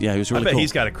a lot. Yeah, he was really cool. I bet cool.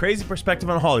 He's got a crazy perspective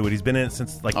on Hollywood. He's been in it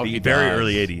since the very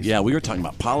early 80s. Yeah, we were talking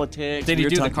about politics. Did he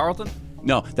do the Carlton?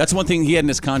 No, that's one thing he had in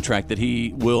his contract that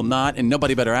he will not, and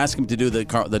nobody better ask him to do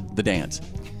the dance.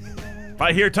 If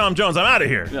I hear Tom Jones, I'm out of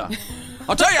here. Yeah.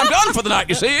 I'll tell you, I'm done for the night,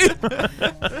 you see.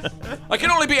 I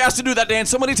can only be asked to do that dance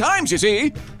so many times, you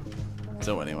see.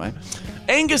 So anyway,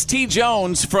 Angus T.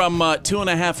 Jones from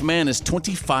 2.5 Men is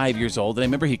 25 years old. And I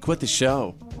remember he quit the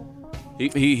show.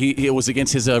 He was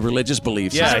against his religious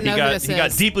beliefs. Yeah, he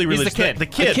got deeply religious. He's the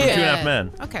kid from 2.5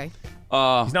 Men. Okay.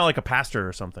 He's now like a pastor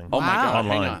or something. Oh, my God.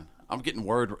 Online. Hang on. I'm getting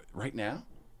word right now.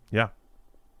 Yeah.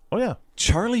 Oh, yeah.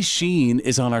 Charlie Sheen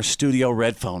is on our studio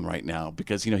red phone right now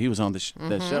because, you know, he was on the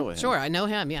show with him. Sure, I know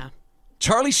him, yeah.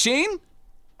 Charlie Sheen?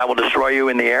 I will destroy you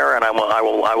in the air, and I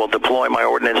will deploy my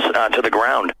ordnance to the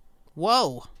ground.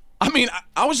 Whoa. I mean,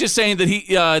 I was just saying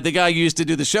that the guy you used to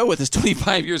do the show with is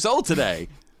 25 years old today.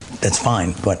 That's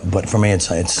fine, but for me,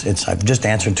 it's I've just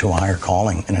answered to a higher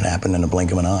calling, and it happened in a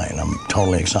blink of an eye, and I'm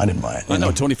totally excited by it. I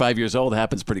know 25 years old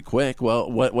happens pretty quick. Well,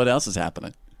 what else is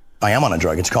happening? I am on a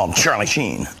drug. It's called Charlie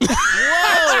Sheen.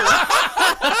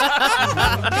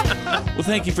 Well,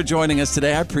 thank you for joining us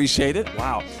today. I appreciate it.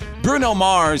 Wow. Bruno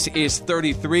Mars is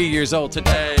 33 years old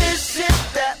today. He's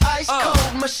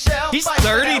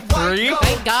 33?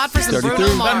 Thank God for some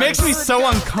Bruno Mars. That makes me so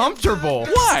uncomfortable.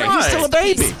 Why? He's still a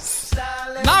baby.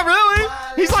 Not really.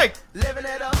 He's like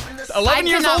 11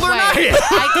 years older than I am.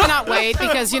 I cannot wait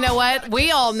because you know what?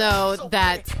 We all know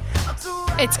that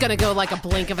it's going to go like a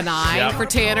blink of an eye for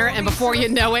Tanner, and before you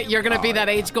know it, you're going to be that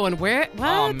age going, where? What?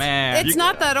 Oh, man. It's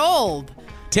not that old.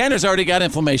 Tanner's already got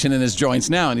inflammation in his joints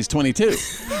now, and he's 22.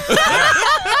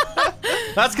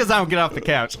 That's because I don't get off the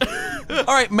couch.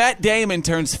 All right, Matt Damon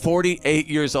turns 48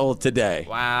 years old today.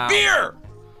 Wow. Beer!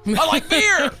 I like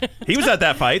beer! He was at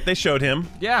that fight. They showed him.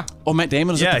 Yeah. Oh, Matt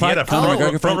Damon was at the fight? He had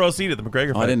a front row seat at the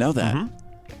McGregor fight. Oh, I didn't know that. Mm-hmm.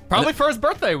 Probably for his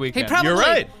birthday weekend. You're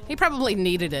right. He probably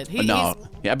needed it. No.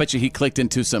 Yeah, I bet you he clicked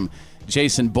into some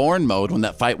Jason Bourne mode when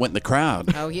that fight went in the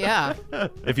crowd. Oh, yeah.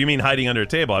 If you mean hiding under a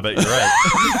table, I bet you're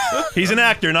right. He's an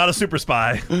actor, not a super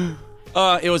spy.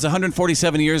 It was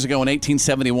 147 years ago in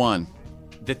 1871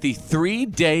 that the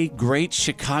 3-day Great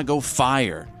Chicago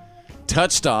Fire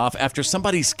touched off after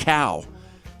somebody's cow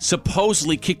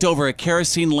supposedly kicked over a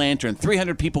kerosene lantern.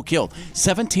 300 people killed.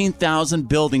 17,000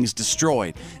 buildings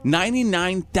destroyed.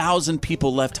 99,000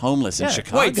 people left homeless in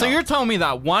Chicago. Wait, so you're telling me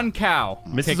that one cow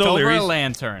kicked over a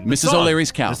lantern? Mrs.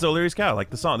 O'Leary's cow. Mrs. O'Leary's cow, like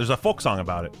the song. There's a folk song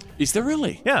about it. Is there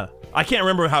really? Yeah. I can't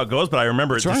remember how it goes, but I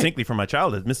remember it distinctly from my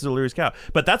childhood. Mrs. O'Leary's cow.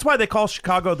 But that's why they call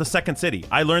Chicago the second city.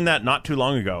 I learned that not too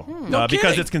long ago.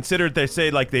 Because it's considered, they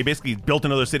say, like they basically built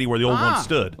another city where the old one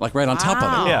stood. Like right on top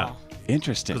of it. Yeah.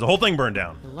 Interesting. Because the whole thing burned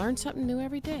down. Learn something new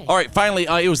every day. All right, finally,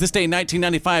 it was this day in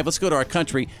 1995. Let's go to our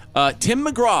country. Tim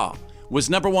McGraw was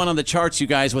 #1 on the charts, you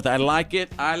guys, with I Like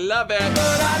It, I Love It. But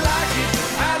I like it,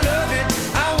 I love it,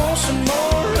 I want some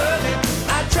more of it.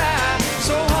 I try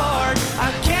so hard,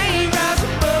 I can't rise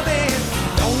above it.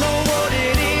 Don't know what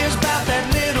it is about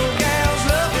that little gal's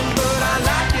loving, but I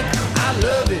like it, I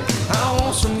love it, I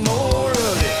want some more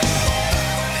of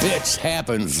it. Fitz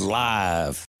happens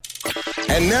live.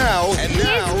 And now,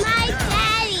 Here's my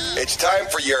daddy. It's time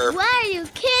for your Why Are You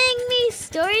Kidding Me?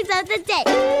 Stories of the day.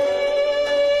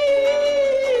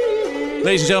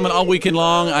 Ladies and gentlemen, all weekend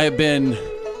long, I have been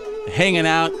hanging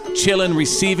out, chilling,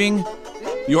 receiving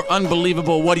your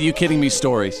unbelievable What Are You Kidding Me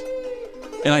stories.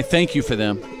 And I thank you for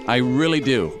them. I really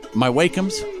do. My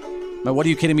Wakems, my What Are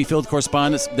You Kidding Me field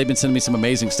correspondents, they've been sending me some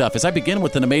amazing stuff. As I begin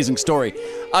with an amazing story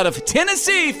out of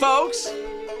Tennessee, folks.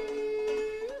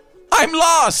 I'm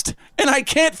lost, and I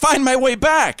can't find my way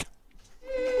back.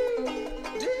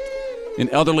 An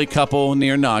elderly couple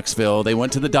near Knoxville, they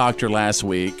went to the doctor last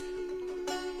week,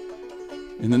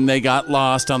 and then they got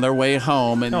lost on their way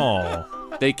home, and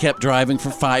they kept driving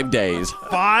for 5 days.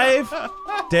 5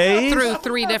 days? Through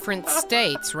 3 different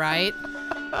states, right?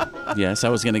 Yes, I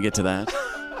was going to get to that.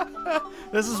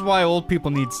 This is why old people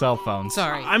need cell phones.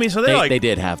 Sorry. I mean, so they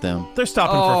did have them. They're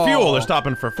stopping for fuel. They're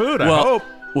stopping for food, I hope.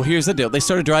 Well, here's the deal. They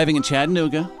started driving in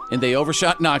Chattanooga, and they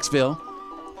overshot Knoxville,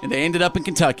 and they ended up in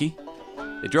Kentucky.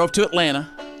 They drove to Atlanta,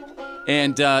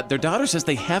 and their daughter says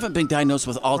they haven't been diagnosed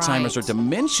with Alzheimer's or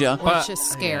dementia. Which is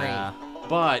scary. Yeah.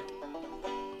 But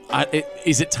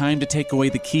is it time to take away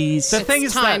the keys? The thing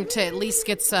is time to at least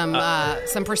get some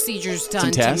procedures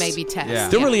done to maybe test. Yeah.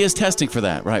 There really is testing for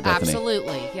that, right, Bethany?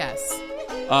 Absolutely, yes.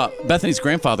 Bethany's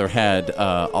grandfather had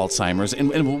Alzheimer's,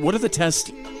 and what are the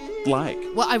tests like?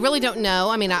 Well, I really don't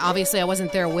know. I mean, obviously I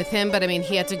wasn't there with him, but I mean,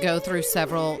 he had to go through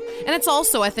several. And it's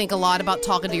also, I think, a lot about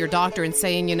talking to your doctor and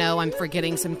saying, you know, I'm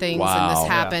forgetting some things and this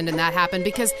happened and that happened,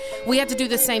 because we had to do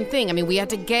the same thing. I mean, we had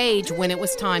to gauge when it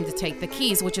was time to take the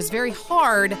keys, which is very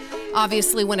hard,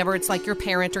 obviously, whenever it's like your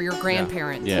parent or your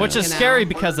grandparent. Yeah. Which is scary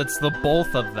because it's the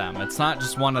both of them. It's not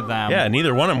just one of them. Yeah,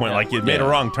 neither one of them went like you made a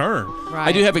wrong turn. Right.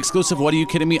 I do have exclusive What Are You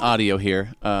Kidding Me audio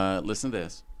here. Listen to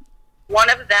this. One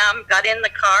of them got in the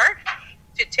car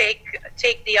to take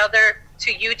the other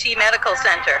to UT Medical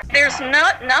Center. There's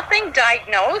nothing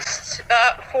diagnosed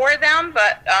for them,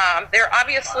 but they're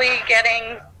obviously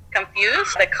getting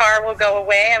confused. The car will go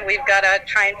away, and we've got to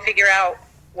try and figure out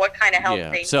what kind of help they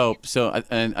need. So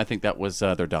I think that was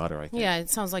their daughter, I think. Yeah, it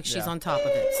sounds like she's on top of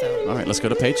it. So. All right, let's go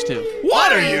to page 2.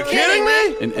 What are you kidding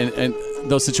me? And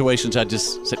those situations, I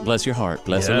just say, bless your heart.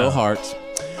 Bless their little hearts.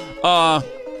 Out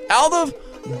of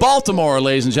Baltimore,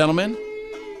 ladies and gentlemen.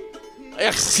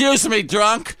 Excuse me,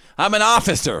 drunk. I'm an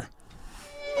officer.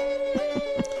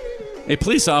 A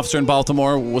police officer in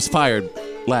Baltimore was fired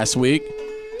last week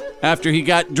after he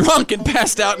got drunk and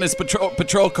passed out in his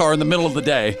patrol car in the middle of the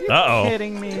day. Uh-oh.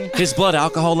 Kidding me. His blood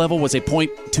alcohol level was a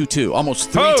 .22, almost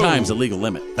 3 times the legal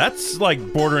limit. That's like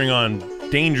bordering on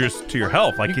dangerous to your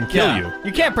health. Like, can kill you.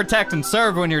 You can't protect and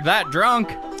serve when you're that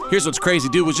drunk. Here's what's crazy.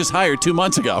 Dude was just hired 2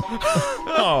 months ago.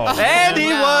 And he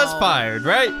was fired,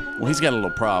 right? Well, he's got a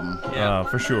little problem. Yeah,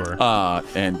 for sure.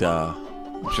 And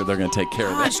I'm sure they're going to take care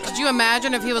of Gosh, it. could you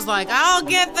imagine if he was like, I'll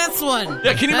get this one?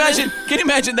 Yeah, can you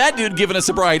imagine that dude giving a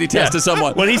sobriety test to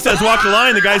someone? When he says walk the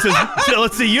line, the guy says,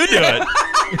 let's see you do it.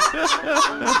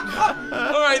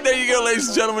 All right, there you go, ladies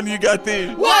and gentlemen. You got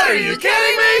the What are you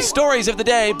kidding me? Stories of the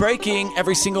day breaking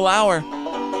every single hour.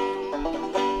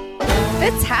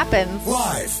 This happens.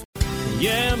 Live.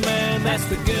 Yeah, man, that's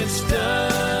the good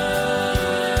stuff.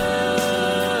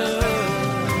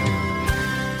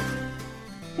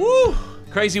 Woo!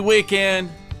 Crazy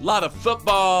weekend. A lot of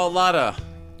football. A lot of,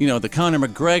 the Conor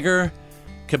McGregor,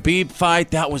 Khabib fight.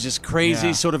 That was just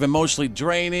crazy, sort of emotionally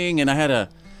draining. And I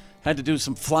had to do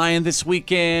some flying this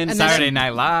weekend. And Saturday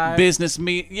Night Live. Business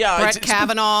meet. Yeah. Brett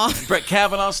Kavanaugh. Brett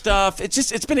Kavanaugh stuff.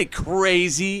 It's been a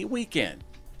crazy weekend.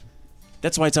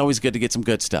 That's why it's always good to get some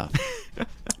good stuff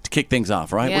to kick things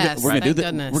off, right? Yes, we're gonna do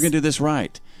goodness. We're going to do this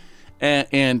right.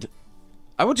 And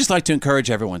I would just like to encourage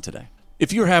everyone today.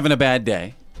 If you're having a bad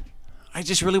day, I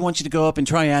just really want you to go up and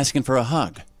try asking for a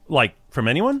hug. Like, from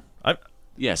anyone?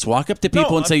 Yes, walk up to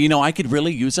people and say, I could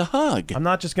really use a hug. I'm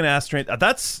not just going to ask straight.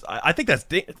 I think that's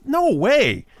no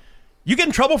way. You get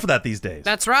in trouble for that these days.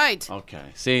 That's right. Okay.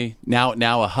 See, now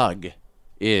a hug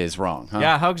is wrong, huh?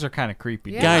 Yeah, hugs are kind of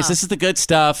creepy. Yeah. Guys, this is the good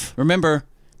stuff. Remember,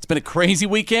 it's been a crazy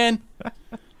weekend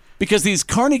because these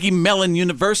Carnegie Mellon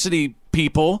University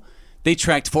people, they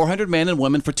tracked 400 men and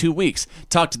women for 2 weeks,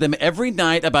 talked to them every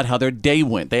night about how their day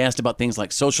went. They asked about things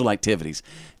like social activities,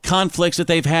 conflicts that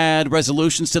they've had,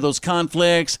 resolutions to those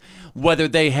conflicts, whether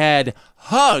they had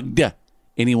hugged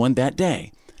anyone that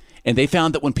day. And they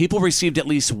found that when people received at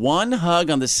least one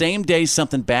hug on the same day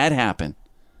something bad happened,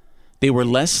 they were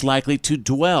less likely to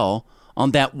dwell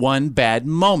on that one bad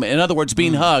moment. In other words,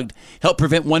 being hugged helped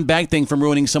prevent one bad thing from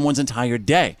ruining someone's entire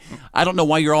day. I don't know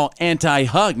why you're all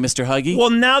anti-hug, Mr. Huggy.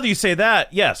 Well, now that you say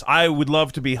that, yes, I would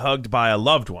love to be hugged by a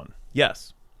loved one.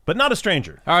 Yes. But not a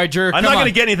stranger. All right, Drew, I'm not going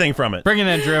to get anything from it. Bring it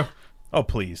in, Drew. Oh,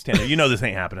 please, Tanner. You know this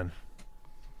ain't happening.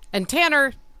 And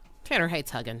Tanner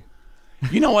hates hugging.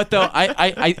 You know what though?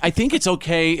 I think it's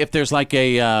okay if there's like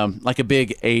a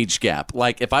big age gap.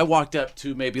 Like if I walked up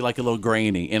to maybe like a little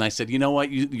granny and I said, you know what,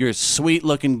 you're a sweet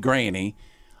looking granny,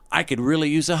 I could really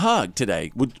use a hug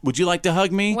today. Would you like to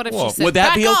hug me? What if she said, would that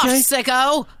back be off, okay?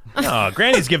 sicko? No,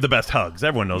 grannies give the best hugs.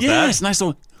 Everyone knows that. Yes, nice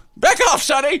little back off,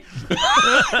 Sonny.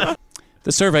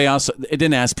 The survey also it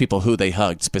didn't ask people who they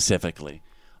hugged specifically.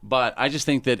 But I just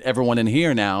think that everyone in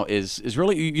here now is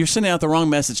really, you're sending out the wrong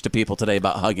message to people today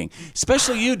about hugging.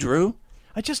 Especially you, Drew.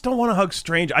 I just don't want to hug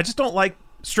strangers. I just don't like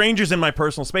strangers in my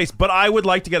personal space. But I would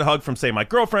like to get a hug from, say, my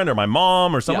girlfriend or my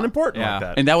mom or someone important like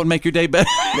that. And that would make your day better.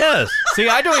 Yes. See,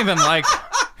 I don't even like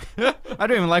I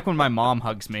don't even like when my mom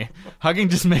hugs me. Hugging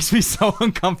just makes me so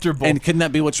uncomfortable. And couldn't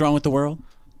that be what's wrong with the world?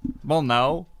 Well,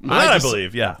 no. I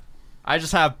believe, yeah. I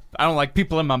don't like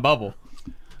people in my bubble.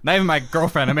 Not even my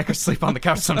girlfriend. I make her sleep on the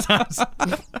couch sometimes.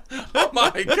 Oh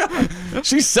my God.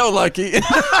 She's so lucky. All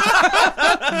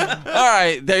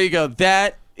right, there you go.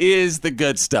 That is the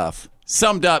good stuff.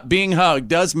 Summed up, being hugged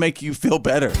does make you feel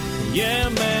better. Yeah,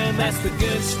 man, that's the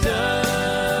good stuff.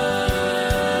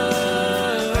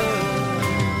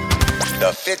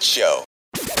 The Fitz Show.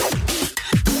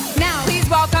 Now, please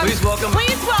welcome. Please welcome.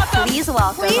 Please welcome. Please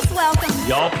welcome. Please welcome.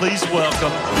 Y'all, please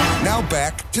welcome. Now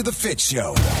back to The Fitz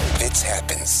Show. Fitz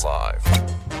happens live.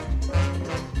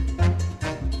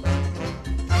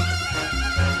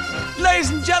 Ladies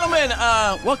and gentlemen,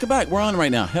 welcome back. We're on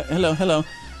right now. Hello.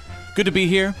 Good to be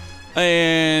here.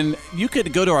 And you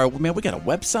could go to our, man, we got a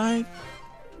website.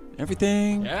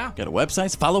 Everything. Yeah. Got a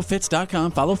website.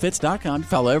 Followfitz.com. Followfitz.com.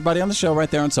 Follow everybody on the show right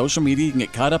there on social media. You can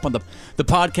get caught up on the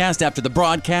podcast after the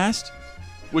broadcast,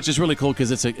 which is really cool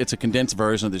because it's a condensed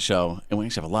version of the show. And we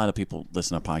actually have a lot of people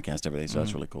listen to our podcast every day, so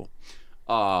that's really cool.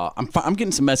 I'm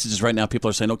getting some messages right now. People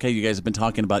are saying, okay, you guys have been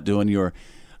talking about doing your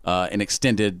an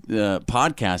extended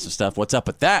podcast and stuff. What's up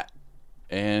with that?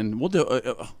 And we'll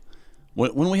do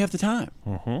when we have the time.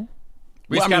 Mm-hmm.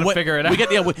 We just got to figure it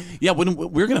out. When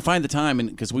we're going to find the time, and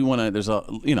because we want to, there's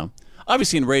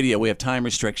obviously in radio we have time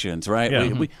restrictions, right?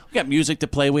 Yeah. We got music to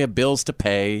play, we have bills to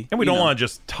pay, and we don't want to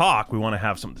just talk. We want to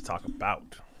have something to talk about.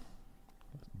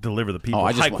 Deliver the people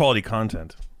high quality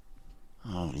content.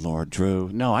 Oh Lord, Drew,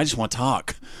 no, I just want to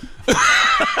talk.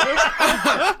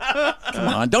 Come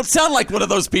on, don't sound like one of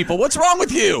those people. What's wrong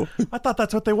with you? I thought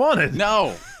that's what they wanted.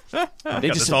 No, they got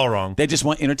this all wrong. They just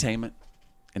want entertainment,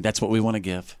 and that's what we want to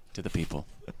give to the people.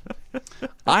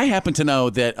 I happen to know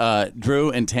that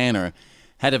Drew and Tanner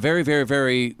had a very, very,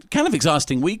 very kind of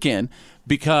exhausting weekend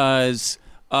because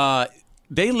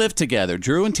they lived together.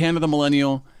 Drew and Tanner, the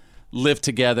millennial, lived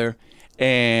together,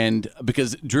 and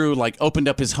because Drew opened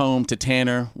up his home to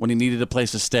Tanner when he needed a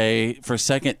place to stay. For a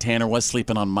second, Tanner was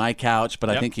sleeping on my couch, but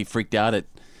I think he freaked out at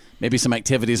maybe some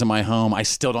activities in my home. I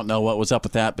still don't know what was up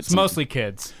with that, but it's mostly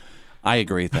kids. I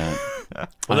agree with that.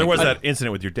 Well, there was that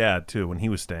incident with your dad, too, when he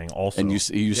was staying also. And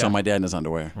you saw my dad in his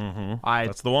underwear. Mm-hmm.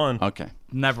 That's the one. Okay.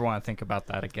 Never want to think about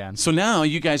that again. So now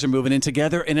you guys are moving in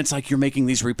together, and it's like you're making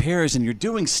these repairs, and you're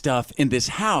doing stuff in this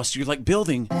house. You're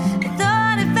building.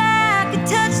 Thought if I could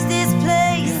touch this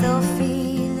place, I'll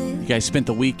feel it. You guys spent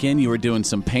the weekend. You were doing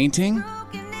some painting,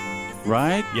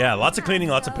 right? Yeah, lots of cleaning,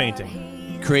 lots of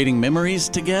painting. Creating memories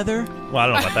together. Well, I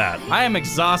don't know about that. I am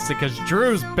exhausted because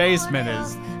Drew's basement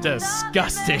is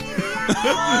disgusting.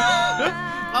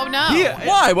 Oh no!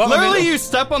 Why? Well, literally, you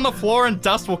step on the floor and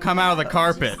dust will come out of the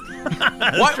carpet.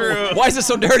 Why is it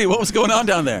so dirty? What was going on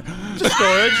down there? Just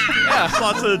storage. Yeah,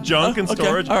 lots of junk and okay.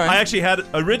 storage. All right. I actually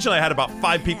originally I had about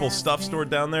 5 people's stuff stored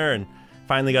down there, and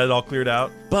finally got it all cleared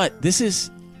out. But this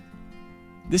is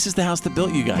the house that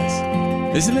built you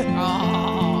guys, isn't it?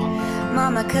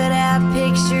 Mama could have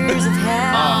pictures of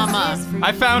houses.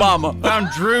 I found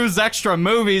Drew's extra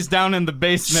movies down in the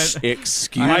basement.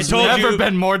 Excuse me. I told never you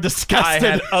been more disgusted.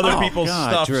 I had other people's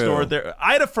stuff Drew. stored there.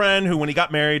 I had a friend who, when he got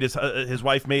married, his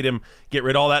wife made him get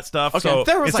rid of all that stuff. Okay. So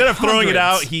There was instead of throwing it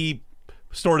out, hundreds. he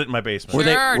stored it in my basement. Were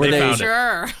they found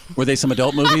Sure. Were they some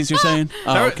adult movies? You're saying?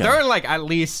 Oh, okay. There were at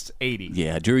least 80.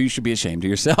 Yeah, Drew, you should be ashamed of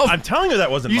yourself. I'm telling you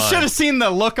that wasn't You mine. should have seen the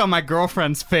look on my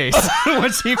girlfriend's face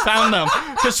when she found them,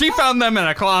 because she found them in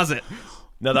a closet.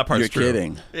 No, that part's You're true.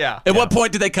 kidding. Yeah. At what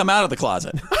point did they come out of the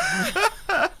closet?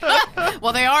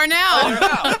 Well, they are now.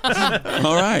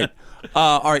 All right.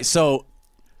 All right. So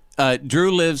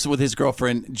Drew lives with his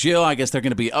girlfriend, Jill. I guess they're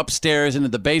going to be upstairs into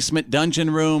the basement.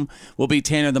 Dungeon room will be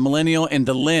Tanner the Millennial and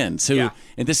the Lynns.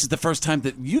 And this is the first time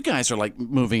that you guys are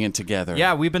moving in together.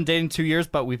 Yeah, we've been dating 2 years,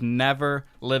 but we've never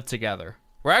lived together.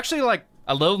 We're actually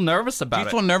a little nervous about it. Do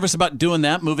you feel nervous about doing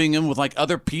that, moving in with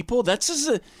other people? That's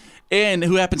just and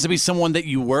who happens to be someone that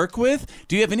you work with.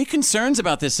 Do you have any concerns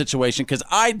about this situation? Because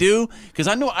I do, because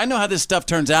I know how this stuff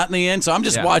turns out in the end, so I'm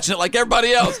just watching it like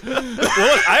everybody else. Well,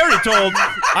 look,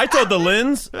 I told the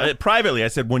Lynns privately, I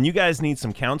said, when you guys need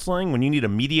some counseling, when you need a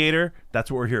mediator, that's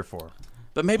what we're here for.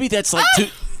 But maybe that's too...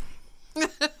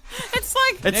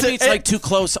 It's too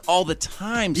close all the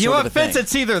time. You know what, Fitz?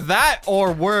 It's either that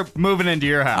or we're moving into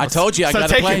your house. I told you I got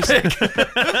a place.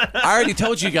 I already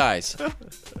told you guys.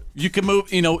 You can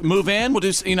move in. We'll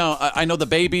do. I know the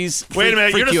babies. Wait a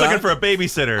minute, you're just looking for a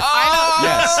babysitter.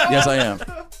 Yes, I am.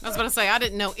 I was going to say I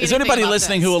didn't know anything. Is there anybody about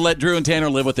listening this. who will let Drew and Tanner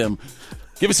live with them?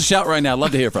 Give us a shout right now. I'd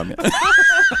love to hear from you. All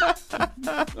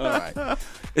right.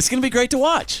 It's going to be great to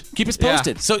watch. Keep us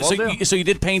posted. Yeah, So you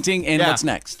did painting, and what's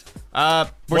next? We're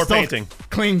More still painting.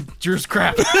 Clean Drew's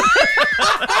crap.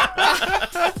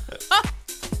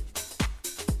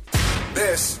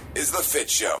 This is the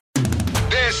Fitz Show.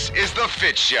 This is the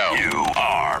Fitz Show. You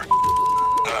are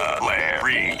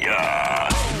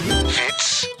hilarious.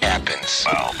 Fitz happens.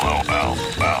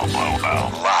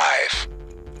 Live.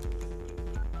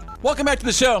 Welcome back to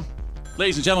the show.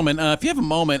 Ladies and gentlemen, if you have a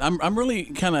moment, I'm really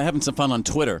kind of having some fun on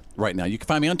Twitter right now. You can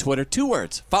find me on Twitter. 2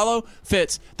 words. Follow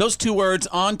Fitz. Those 2 words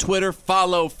on Twitter.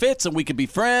 Follow Fitz, and we could be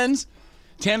friends.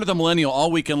 Tanner the Millennial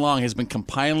all weekend long has been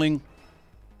compiling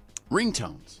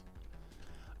ringtones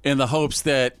in the hopes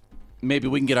that maybe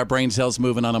we can get our brain cells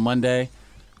moving on a Monday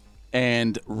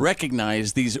and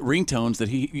recognize these ringtones that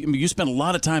you spend a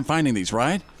lot of time finding these,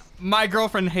 right? My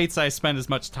girlfriend hates I spend as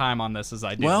much time on this as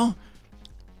I do. Well,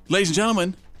 ladies and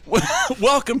gentlemen,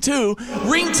 welcome to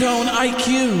Ringtone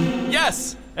IQ.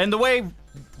 Yes, and the way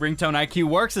Ringtone IQ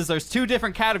works is there's 2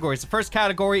 different categories. The first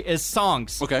category is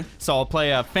songs. Okay. So I'll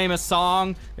play a famous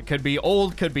song. It could be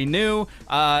old, could be new.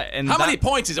 And how many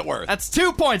points is it worth? That's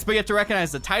 2 points, but you have to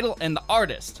recognize the title and the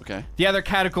artist. Okay. The other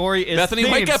category is Bethany,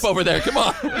 themes. wake up over there. Come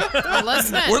on. I'm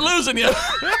listening. We're losing you.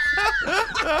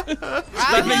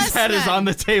 Bethany's head is on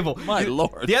the table. My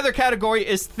Lord. The other category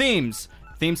is themes.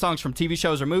 Theme songs from TV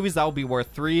shows or movies. That will be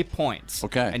worth 3 points.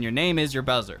 Okay. And your name is your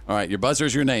buzzer. All right, your buzzer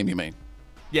is your name, you mean?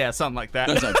 Yeah, something like that.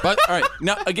 That's right. But all right,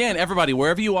 now again, everybody,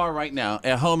 wherever you are right now,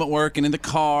 at home, at work, and in the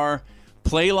car,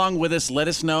 play along with us. Let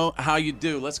us know how you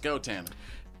do. Let's go, Tanner.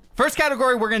 First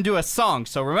category, we're going to do a song.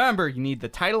 So remember, you need the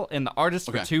title and the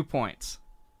artist for 2 points.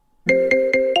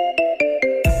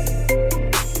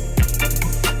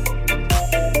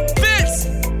 Fitz!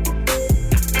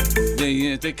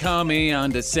 They call me on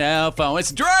the cell phone.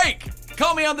 It's Drake!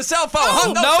 Call me on the cell phone.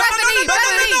 Oh, no, no. No.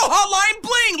 Hotline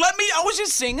bling. I was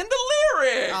just singing the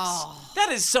lyrics. Oh. That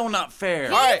is so not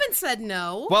fair. He even said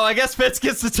no. Well, I guess Fitz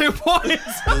gets the 2 points.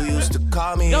 You used to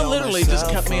call me Y'all on literally my just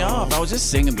cell cut me phone. off. I was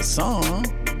just singing the song.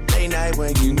 Late night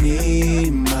when you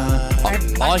need my.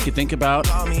 All I could think about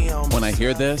when I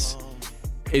hear this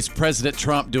is President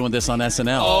Trump doing this on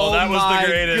SNL. Oh, that was my the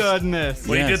greatest. Goodness.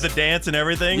 When he Yes. did the dance and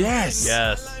everything? Yes.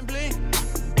 Yes.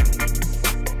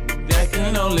 That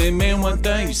can only mean one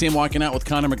thing. You see him walking out with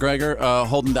Conor McGregor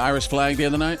holding the Irish flag the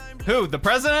other night? Who? The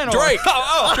president? Or? Drake.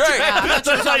 Drake. I thought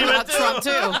you were talking about Trump,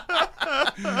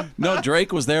 too. No,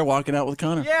 Drake was there walking out with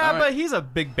Conor. Yeah, All right. but he's a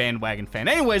big bandwagon fan.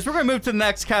 Anyways, we're going to move to the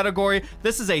next category.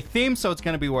 This is a theme, so it's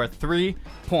going to be worth 3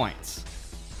 points.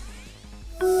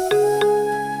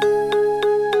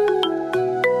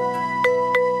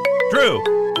 Drew.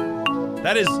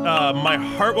 That is My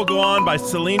Heart Will Go On by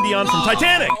Celine Dion from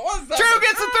Titanic. Drew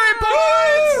gets the 3 points!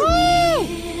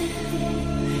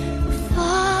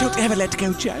 Don't ever let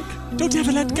go, Jack. Don't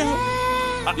ever let go.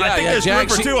 I think there's Jack,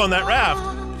 room for 2 on that raft.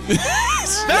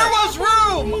 There was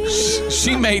room!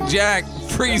 She made Jack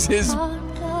freeze his,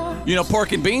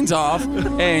 pork and beans off,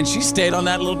 and she stayed on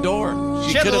that little door.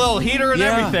 She had a little heater and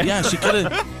everything. Yeah, she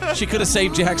could have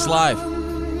saved Jack's life.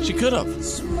 She could have.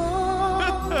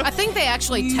 I think they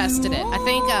actually tested it. I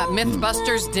think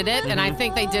Mythbusters did it, and I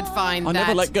think they did find I'll that.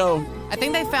 never let go. I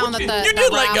think they found that the You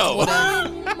did let raft go. would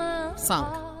have sunk.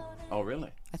 Oh, really?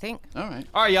 I think. All right.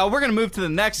 All right, y'all, we're going to move to the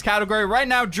next category. Right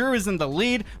now, Drew is in the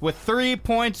lead with 3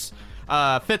 points.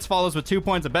 Fitz follows with 2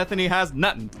 points, and Bethany has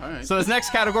nothing. All right. So this next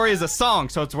category is a song,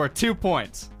 so it's worth 2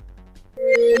 points.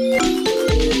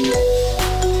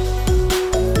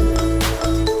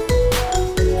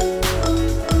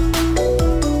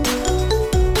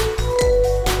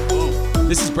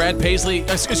 This is Brad Paisley.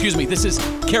 Excuse me. This is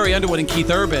Carrie Underwood and Keith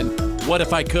Urban. What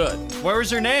if I could? Where was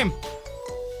your name?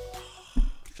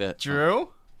 Fit. Drew?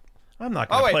 I'm not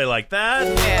going to play like that.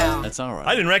 Yeah. That's all right.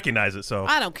 I didn't recognize it, so.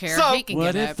 I don't care. So, He can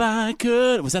What get if it. I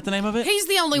could? Was that the name of it? He's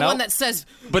the only Nope. one that says.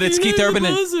 But it's Keith Urban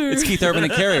and it's Keith Urban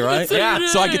and Carrie, right? Yeah.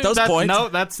 So I get those points. No,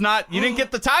 that's not. You didn't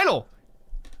get the title.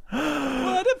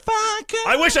 What if I could?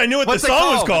 I wish I knew what What's the it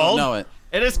song was called? I don't called. know it.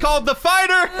 It is called The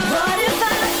Fighter.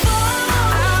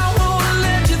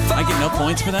 I get no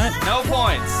points for that? No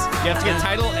points. You have to get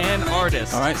title and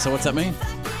artist. All right, so what's that mean?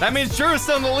 That means Drew is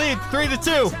still in the lead,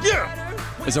 3-2. Yeah.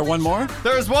 Is there one more?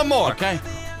 There's one more. Okay.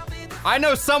 I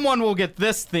know someone will get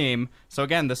this theme. So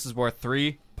again, this is worth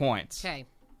 3 points. Okay.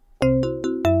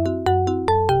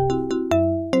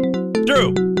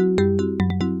 Drew.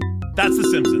 That's The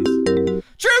Simpsons.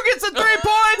 Drew gets the 3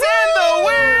 points and the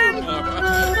win.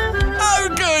 Oh,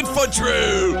 good for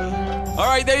Drew. All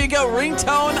right, there you go.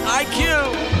 Ringtone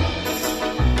IQ.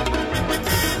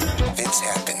 Fitz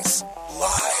happens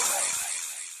live.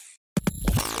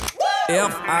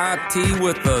 F-I-T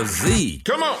with a Z.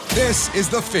 Come on. This is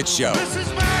the Fitz Show. This is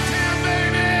my town,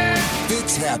 baby.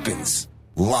 Fitz happens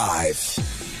live.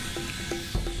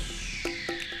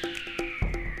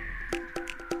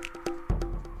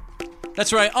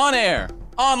 That's right, on air,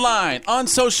 online, on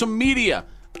social media.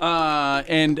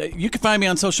 And you can find me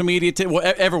on social media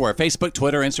everywhere, Facebook,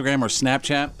 Twitter, Instagram, or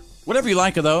Snapchat. Whatever you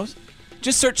like of those.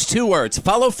 Just search 2 words,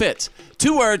 follow Fitz.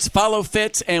 2 words, follow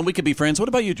Fitz, and we could be friends. What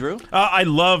about you, Drew? I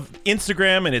love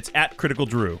Instagram, and it's at Critical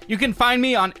Drew. You can find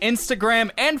me on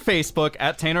Instagram and Facebook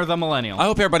at Tanner the Millennial. I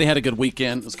hope everybody had a good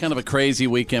weekend. It was kind of a crazy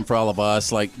weekend for all of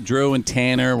us. Like, Drew and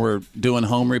Tanner were doing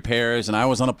home repairs, and I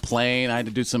was on a plane. I had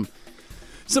to do some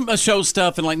show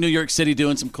stuff in, like, New York City,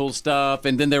 doing some cool stuff.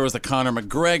 And then there was the Conor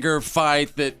McGregor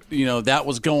fight that, that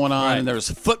was going on, and there was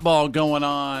football going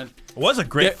on. It was a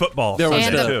great football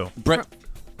season, too.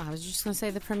 I was just going to say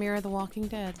the premiere of The Walking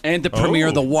Dead. And the premiere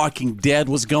of The Walking Dead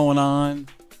was going on.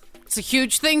 It's a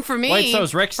huge thing for me. Wait, so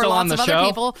is Rick still on the show? For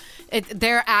lots of other people,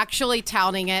 they're actually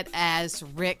touting it as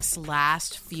Rick's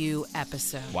last few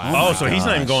episodes. Wow. Oh, so he's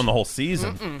not even going the whole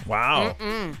season. Wow.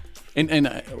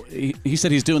 And he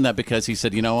said he's doing that because he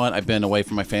said, you know what, I've been away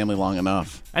from my family long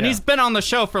enough. And he's been on the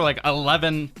show for like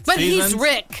 11 But seasons. he's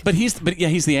Rick. But he's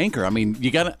the anchor. I mean,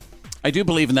 you gotta. I do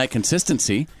believe in that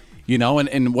consistency,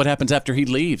 and what happens after he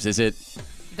leaves?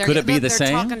 Could it be the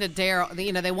same? They're talking to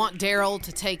Daryl. They want Daryl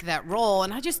to take that role,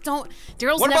 and I just don't.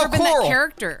 Daryl's What never about been Carl? that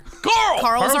character.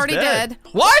 Carl's already dead.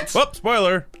 What? Whoop,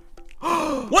 spoiler.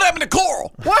 What happened to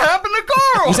Carl? What happened to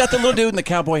Carl? Was that the little dude in the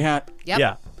cowboy hat? Yep.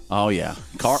 Yeah. Oh, yeah.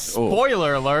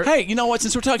 Spoiler alert. Hey, you know what?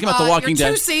 Since we're talking about The Walking you're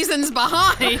Dead. 2 seasons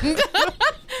behind.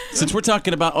 Since we're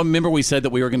talking about, remember we said that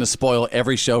we were going to spoil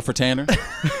every show for Tanner?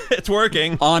 It's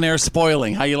working. On-air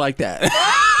spoiling. How you like that?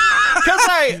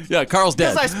 Yeah, Carl's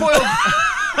dead. Because I spoiled...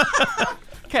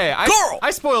 Okay,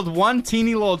 I spoiled one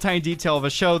teeny little tiny detail of a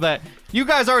show that you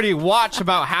guys already watched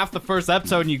about half the first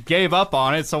episode and you gave up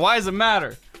on it, so why does it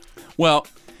matter? Well,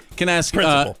 can I ask,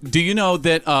 do you know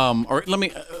that,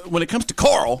 when it comes to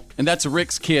Carl, and that's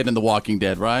Rick's kid in The Walking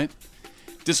Dead, right?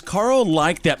 Does Carl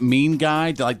like that mean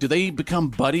guy? Like, do they become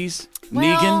buddies?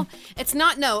 Well, Negan? it's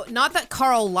not that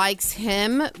Carl likes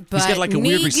him, but He's got like a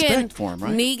weird respect for him,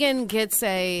 right? Negan gets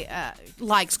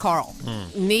likes Carl.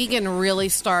 Negan really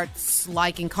starts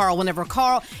liking Carl whenever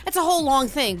Carl. It's a whole long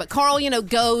thing, but Carl,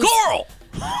 goes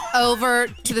over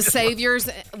to the Saviors,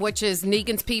 which is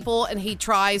Negan's people, and he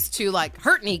tries to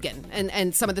hurt Negan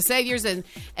and some of the Saviors, and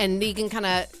Negan kind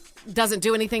of doesn't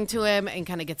do anything to him and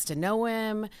kind of gets to know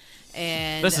him.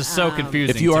 And this is so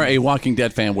confusing. If you are a Walking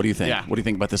Dead fan, what do you think? Yeah. What do you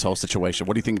think about this whole situation?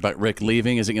 What do you think about Rick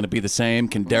leaving? Is it going to be the same?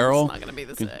 Can Daryl? It's not going to be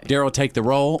the same. Daryl take the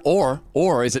role,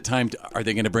 or is it time? Are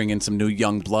they going to bring in some new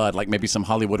young blood, like maybe some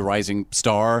Hollywood rising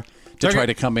star to try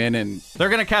to come in and? They're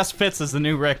going to cast Fitz as the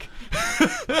new Rick.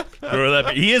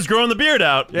 He is growing the beard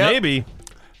out. Yep. Maybe.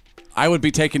 I would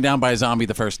be taken down by a zombie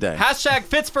the first day. #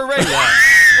 Fitz for Rick.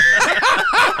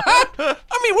 I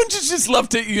mean, wouldn't you just love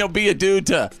to, be a dude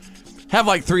to have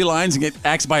 3 lines and get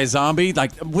axed by a zombie?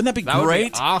 Wouldn't that be great?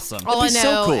 Would be awesome. All I know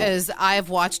so cool. is I've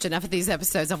watched enough of these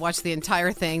episodes. I've watched the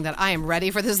entire thing that I am ready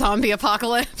for the zombie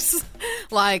apocalypse.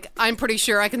 I'm pretty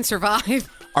sure I can survive.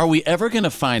 Are we ever going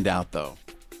to find out, though,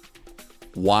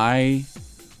 why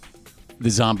the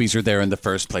zombies are there in the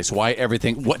first place? Why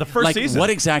everything? What the first season? What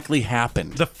exactly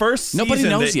happened? The first season, nobody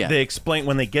knows yet. They explain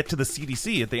when they get to the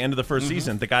CDC at the end of the first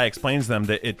season. The guy explains to them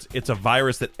that it's a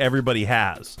virus that everybody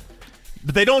has,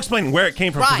 but they don't explain where it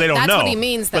came from because they don't know. That's what he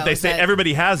means, though. But they say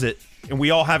everybody has it, and we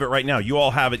all have it right now. You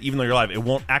all have it, even though you're alive. It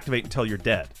won't activate until you're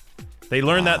dead. They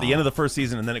learned that at the end of the first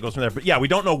season, and then it goes from there. But yeah, we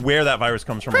don't know where that virus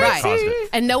comes from or what caused it.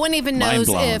 And no one even knows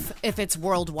if it's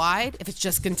worldwide, if it's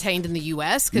just contained in the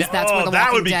U.S., because that's where The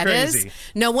Walking Dead is.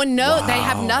 No one knows.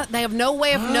 Wow. They have no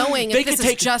way of knowing if this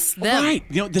is just them. Right.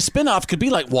 The spinoff could be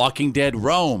like Walking Dead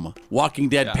Rome, Walking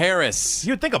Dead Paris.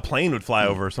 You would think a plane would fly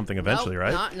over something eventually,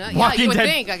 right? Yeah, you would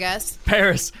think, I guess.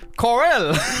 Paris.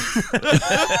 Corel.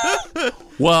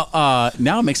 Well,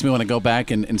 now it makes me want to go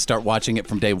back and start watching it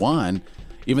from day one.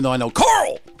 Even though I know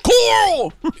Carl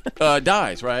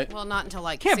dies, right? Well, not until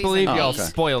Can't believe y'all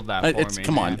spoiled that for me.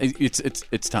 Come on,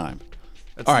 it's time.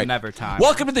 It's all right, never time.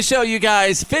 Welcome to the show, you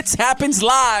guys. Fitz happens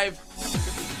live.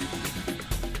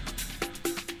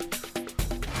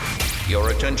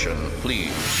 Your attention,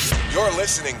 please. You're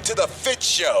listening to The Fitz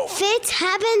Show. Fitz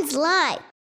happens live.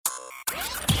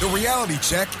 The reality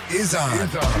check is on.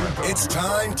 It's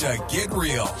time to get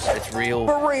real. It's real.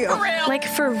 For real. Like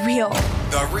for real.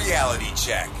 The reality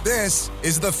check. This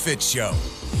is The Fitz Show.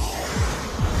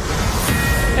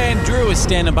 And Drew is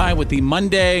standing by with the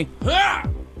Monday. Let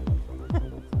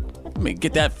me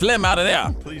get that phlegm out of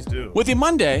there. Please do. With the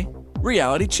Monday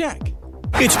reality check.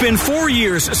 It's been 4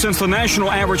 years since the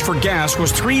national average for gas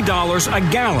was $3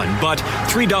 a gallon, but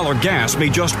 $3 gas may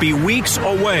just be weeks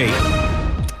away.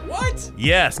 What? What?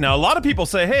 Yes. Now, a lot of people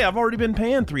say, hey, I've already been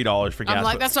paying $3 for gas. I'm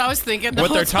like, that's what I was thinking. The What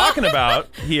whole they're time. talking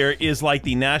about here is like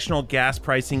the National Gas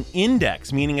Pricing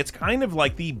Index, meaning it's kind of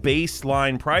like the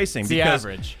baseline pricing. It's the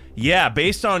average. Yeah,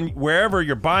 based on wherever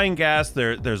you're buying gas,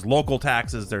 there's local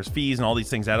taxes, there's fees, and all these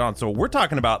things add on. So we're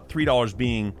talking about $3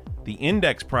 being the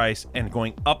index price and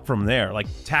going up from there. Like,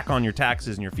 tack on your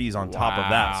taxes and your fees on top of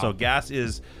that. So gas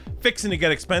is fixing to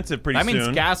get expensive pretty soon. That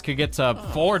means gas could get to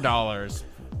 $4.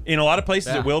 In a lot of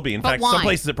places, it will be. In fact, some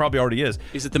places it probably already is.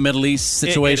 Is it the Middle East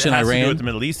situation? It has Iran? to do with the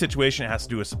Middle East situation. It has to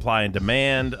do with supply and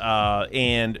demand.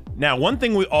 And now, one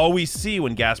thing we always see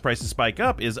when gas prices spike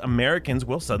up is Americans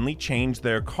will suddenly change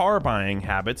their car buying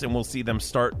habits, and we'll see them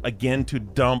start again to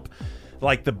dump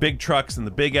like the big trucks and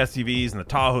the big SUVs and the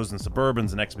Tahoes and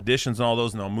Suburbans and Expeditions and all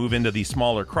those, and they'll move into these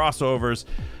smaller crossovers.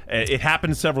 It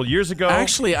happened several years ago.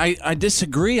 Actually, I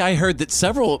disagree. I heard that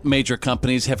several major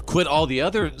companies have quit all the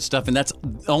other stuff, and that's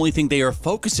the only thing they are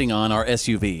focusing on are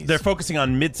SUVs. They're focusing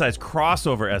on mid-size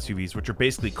crossover SUVs, which are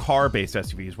basically car-based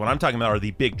SUVs. What I'm talking about are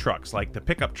the big trucks, like the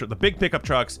big pickup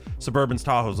trucks, Suburbans,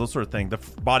 Tahoes, those sort of things.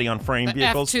 The body-on-frame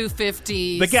vehicles,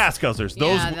 F-250s, the gas guzzlers.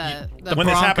 Those the when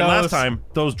this happened Broncos. last time,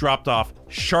 those dropped off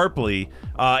sharply.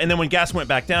 And then when gas went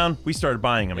back down, we started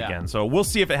buying them again. So we'll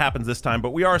see if it happens this time.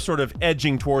 But we are sort of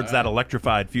edging towards that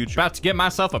electrified future. About to get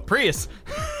myself a Prius.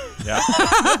 Yeah.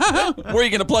 Where are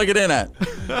you going to plug it in at?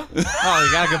 Oh,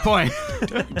 you got a good point.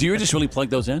 Do you just really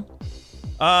plug those in?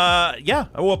 Yeah.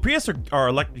 Well, Prius are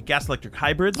gas-electric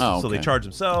hybrids, so they charge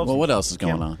themselves. Well, what else is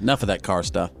going on? Enough of that car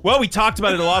stuff. Well, we talked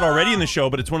about it a lot already in the show,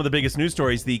 but it's one of the biggest news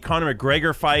stories. The Conor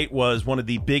McGregor fight was one of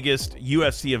the biggest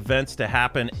UFC events to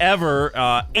happen ever,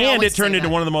 and it turned into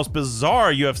one of the most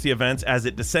bizarre UFC events as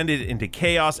it descended into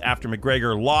chaos after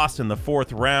McGregor lost in the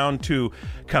 4th round to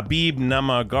Khabib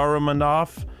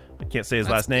Nurmagomedov. I can't say his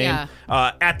last name.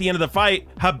 Yeah. At the end of the fight,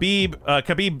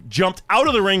 Khabib jumped out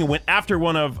of the ring and went after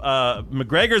one of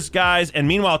McGregor's guys, and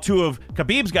meanwhile, 2 of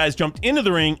Khabib's guys jumped into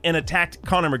the ring and attacked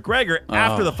Conor McGregor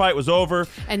after the fight was over.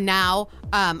 And now,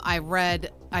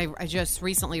 I just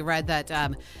recently read that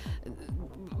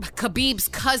Khabib's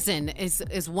cousin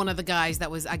is one of the guys that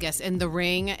was, I guess, in the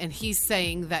ring, and he's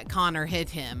saying that Conor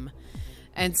hit him.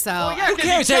 And so, Who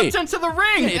cares? He jumped into the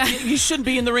ring. You shouldn't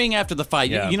be in the ring after the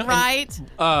fight. Yeah. You know, right?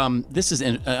 This is.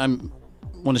 I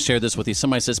want to share this with you.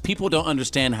 Somebody says people don't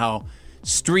understand how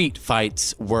street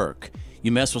fights work.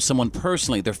 You mess with someone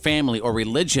personally, their family, or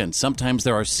religion. Sometimes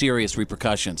there are serious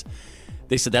repercussions.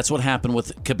 They said that's what happened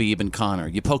with Khabib and Conor.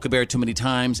 You poke a bear too many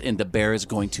times, and the bear is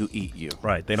going to eat you.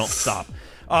 Right. They don't stop.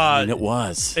 And it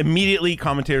was. Immediately,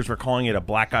 commentators were calling it a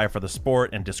black eye for the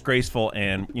sport and disgraceful,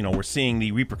 and we're seeing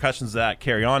the repercussions of that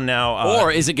carry on now. Or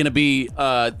is it going to be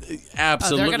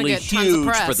absolutely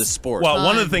huge for the sport? Well,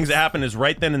 one of the things that happened is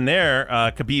right then and there,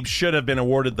 Khabib should have been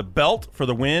awarded the belt for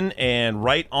the win, and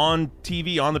right on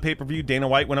TV, on the pay-per-view, Dana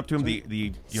White went up to him,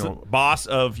 the boss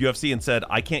of UFC, and said,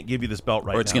 I can't give you this belt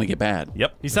right now. Or it's going to get bad.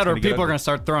 Yep. He said people are going to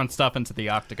start throwing stuff into the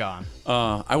octagon.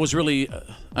 I was really...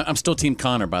 I'm still Team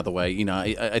Conor, by the way.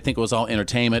 I think it was all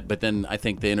entertainment, but then I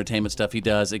think the entertainment stuff he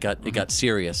does, it got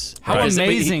serious. How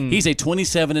amazing! He's a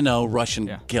 27-0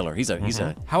 Russian killer. He's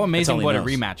a. How amazing would a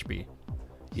rematch be?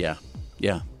 Yeah.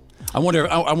 I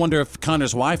wonder if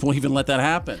Conor's wife will even let that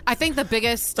happen. I think the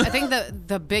biggest thing that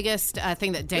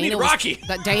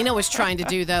Dana was trying to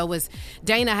do, though, was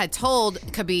Dana had told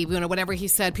Khabib, whatever he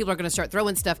said, people are going to start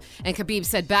throwing stuff, and Khabib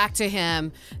said back to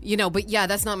him, but yeah,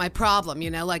 that's not my problem,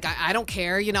 like I don't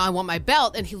care, I want my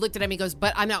belt, and he looked at him, he goes,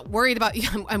 but I'm not worried about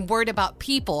you, I'm worried about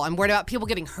people,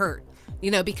 getting hurt,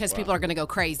 because people are going to go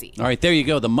crazy. All right, there you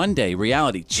go, the Monday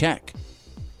reality check.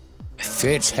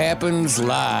 Fitz happens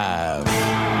live.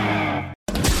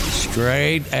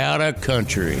 Straight out of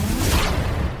country.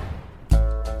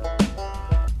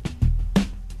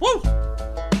 Woo!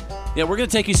 Yeah, we're going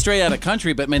to take you straight out of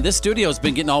country, but man, this studio's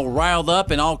been getting all riled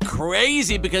up and all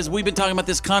crazy because we've been talking about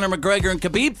this Conor McGregor and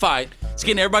Khabib fight. It's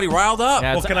getting everybody riled up.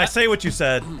 Yeah, well, can I say what you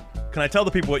said? Can I tell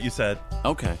the people what you said?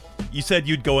 Okay. You said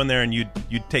you'd go in there and you'd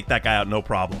take that guy out, no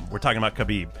problem. We're talking about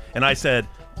Khabib. And I said...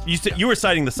 You were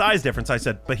citing the size difference. I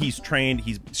said, but he's trained.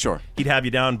 He'd have you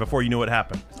down before you knew what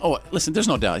happened. Oh, listen, there's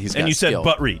no doubt he's got And you skill. said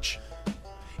butt reach.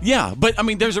 Yeah, but I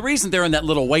mean, there's a reason they're in that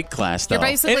little weight class, though.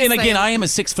 And again, I am a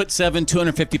 6'7",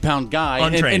 250-pound guy,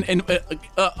 untrained,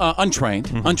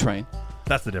 untrained. Untrained.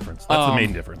 That's the difference. That's the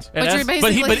main difference.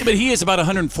 But he is about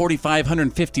 145,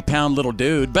 150-pound little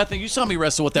dude. Beth, you saw me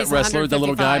wrestle with that wrestler, the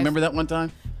little guy. Remember that one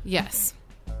time? Yes.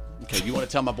 Okay, you want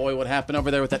to tell my boy what happened over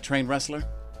there with that trained wrestler?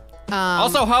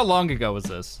 Also, how long ago was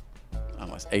this?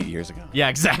 Almost 8 years ago. Yeah,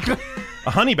 exactly.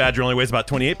 A honey badger only weighs about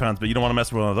 28 pounds, but you don't want to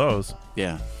mess with one of those.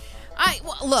 Yeah.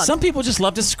 Look. Some people just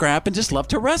love to scrap and just love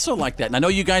to wrestle like that. And I know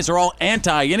you guys are all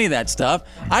anti any of that stuff.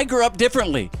 I grew up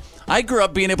differently. I grew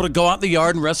up being able to go out in the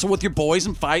yard and wrestle with your boys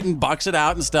and fight and box it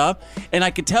out and stuff. And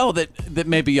I could tell that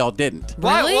maybe y'all didn't.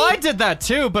 Really? Well, I did that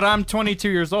too, but I'm 22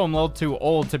 years old. I'm a little too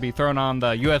old to be thrown on the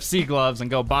UFC gloves and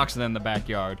go boxing in the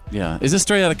backyard. Yeah. Is this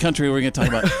straight out of country we're going to talk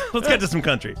about? Let's get to some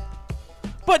country.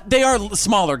 But they are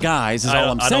smaller guys, is all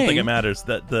I'm saying. I don't think it matters.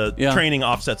 The training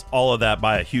offsets all of that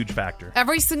by a huge factor.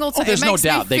 Every single time. There's it makes no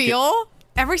doubt. me feel,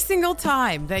 every single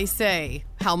time they say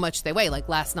how much they weigh, like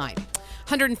last night.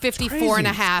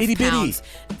 154.5 pounds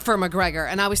for McGregor.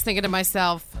 And I was thinking to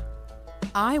myself,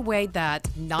 I weighed that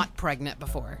not pregnant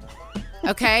before.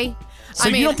 Okay? So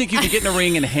you don't think you could get in a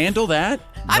ring and handle that?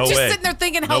 I'm just sitting there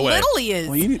thinking how little he is.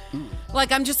 Well,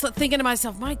 like, I'm just thinking to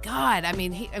myself, my God. I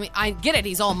mean, I get it.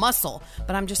 He's all muscle.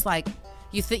 But I'm just like,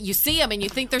 you see him and you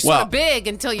think they're sort of big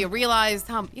until you realize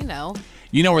how, You know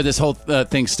where this whole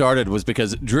thing started was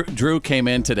because Drew came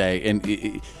in today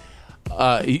and...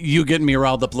 you getting me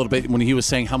riled up a little bit when he was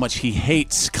saying how much he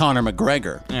hates Conor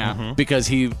McGregor. Yeah. Mm-hmm. Because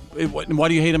why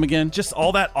do you hate him again? Just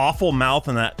all that awful mouth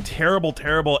and that terrible,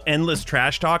 endless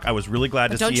trash talk. I was really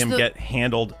glad to see him get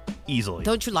handled easily.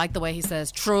 Don't you like the way he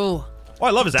says, true? Oh, I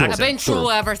love his accent. I've been true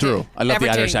everything. True. I love the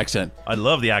Irish accent. I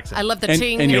love the accent. I love the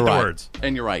ting. And you're the right. words.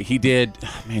 And you're right. He did.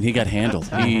 Man, he got handled.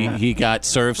 He got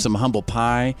served some humble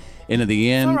pie into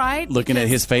the end. All right, looking at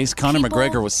his face, Conor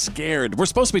McGregor was scared. We're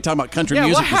supposed to be talking about country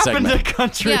music what happened segment. to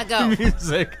country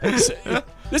music?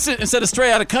 This is instead of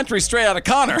straight out of country, straight out of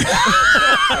Conor.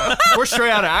 We're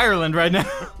straight out of Ireland right now.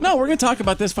 No, we're going to talk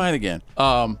about this fight again.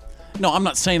 No, I'm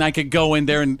not saying I could go in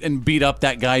there and beat up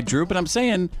that guy, Drew, but I'm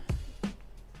saying,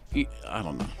 I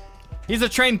don't know. He's a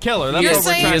trained killer. That's You're what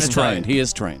we're saying- trying He is to trained. say. He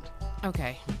is trained.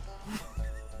 Okay.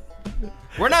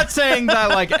 We're not saying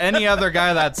that like any other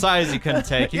guy that size you couldn't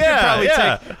take. You could probably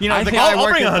take, the guy I'll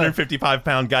bring working a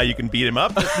 155-pound guy. You can beat him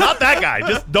up. Not that guy.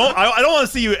 Just don't. I don't want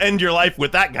to see you end your life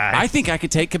with that guy. I think I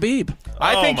could take Khabib.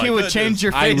 I think he would change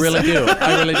your face. I really do.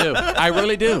 I really do. I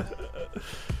really do.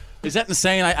 Is that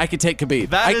insane? I could take Khabib.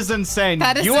 That is insane.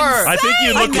 That is you are. insane. I think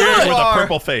you look weird with a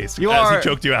purple face as he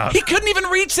choked you out. He couldn't even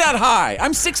reach that high.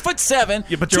 I'm 6'7".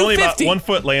 Yeah, but you're only about 1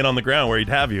 foot laying on the ground where he'd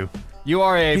have you. You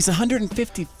are He's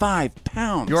 155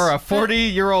 pounds. You're a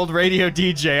 40-year-old radio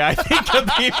DJ. I think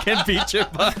Khabib can beat your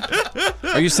butt.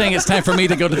 Are you saying it's time for me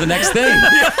to go to the next thing?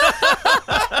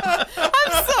 I'm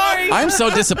sorry. I'm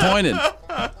so disappointed.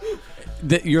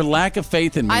 Your lack of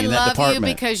faith in me I in that love department.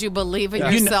 you because you believe in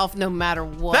yourself no matter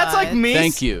what. That's like me.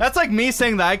 Thank you. That's like me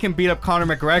saying that I can beat up Conor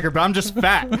McGregor, but I'm just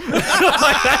fat. Like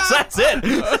that's it.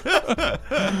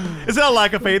 It's not a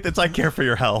lack of faith. It's I care for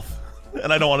your health,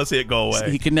 and I don't want to see it go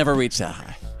away. He could never reach that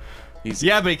high.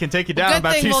 Yeah, but he can take you down Good in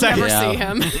about thing 2 we'll seconds. never see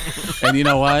him. And you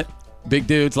know what? Big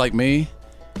dudes like me,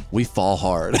 we fall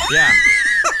hard. Yeah.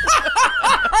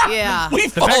 Yeah. We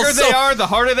The fall bigger they are, the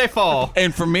harder they fall.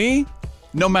 And for me,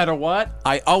 no matter what,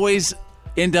 I always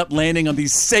end up landing on the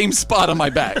same spot on my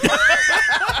back. Every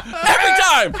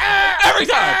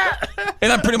time.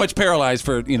 And I'm pretty much paralyzed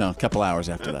for, a couple hours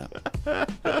after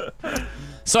that.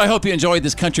 So I hope you enjoyed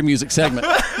this country music segment.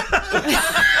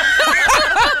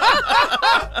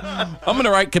 I'm going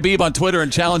to write Khabib on Twitter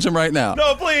and challenge him right now.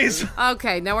 No, please.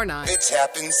 Okay, no, we're not. It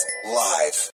happens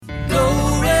live.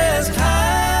 Go rest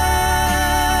high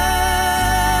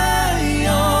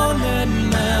on that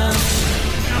mountain.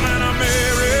 I'm an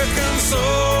American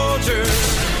soldier.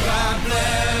 God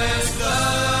bless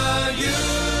the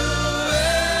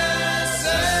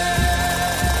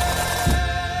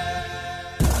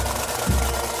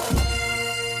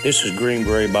USA. This is Green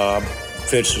Beret Bob.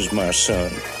 Fitz is my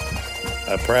son.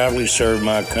 I proudly served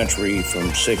my country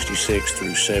from 66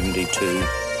 through 72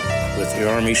 with the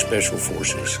Army Special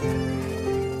Forces.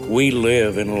 We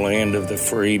live in a land of the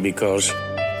free because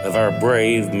of our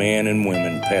brave men and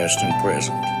women, past and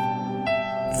present.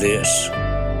 This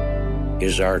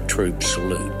is our troop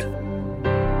salute.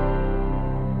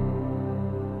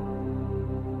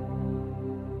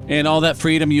 And all that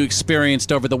freedom you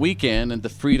experienced over the weekend and the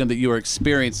freedom that you are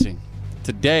experiencing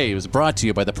today was brought to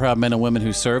you by the proud men and women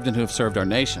who served and who have served our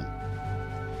nation.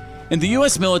 And the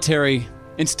U.S. military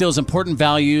instills important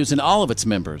values in all of its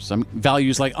members.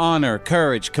 Values like honor,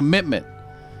 courage, commitment.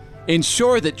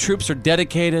 Ensure that troops are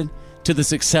dedicated to the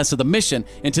success of the mission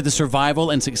and to the survival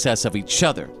and success of each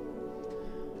other.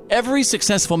 Every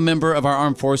successful member of our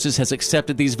armed forces has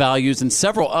accepted these values and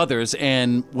several others,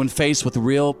 and when faced with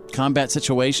real combat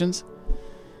situations,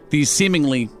 these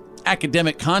seemingly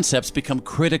academic concepts become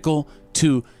critical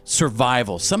to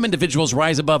survival. Some individuals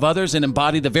rise above others and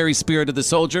embody the very spirit of the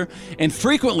soldier, and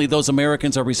frequently those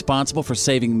Americans are responsible for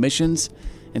saving missions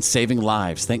and saving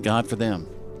lives. Thank God for them.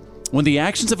 When the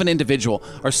actions of an individual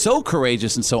are so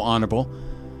courageous and so honorable,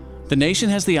 the nation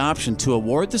has the option to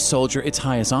award the soldier its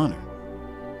highest honor,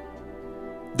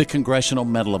 the Congressional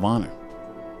Medal of Honor.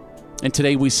 And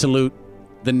today we salute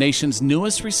the nation's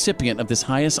newest recipient of this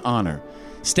highest honor,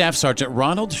 Staff Sergeant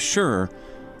Ronald Scherer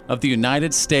of the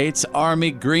United States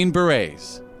Army Green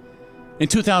Berets. In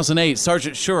 2008,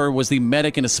 Sergeant Scherer was the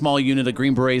medic in a small unit of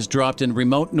Green Berets dropped in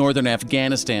remote northern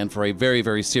Afghanistan for a very,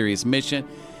 very serious mission.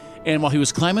 And while he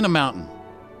was climbing a mountain,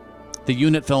 the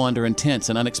unit fell under intense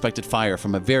and unexpected fire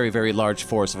from a very, very large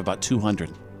force of about 200.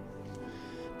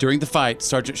 During the fight,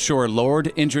 Sergeant Scherer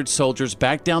lowered injured soldiers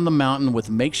back down the mountain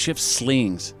with makeshift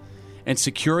slings and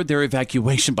secured their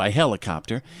evacuation by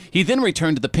helicopter. He then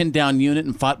returned to the pinned-down unit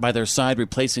and fought by their side,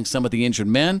 replacing some of the injured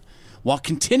men while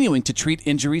continuing to treat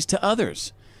injuries to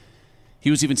others.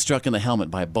 He was even struck in the helmet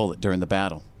by a bullet during the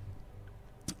battle.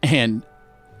 And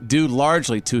due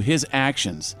largely to his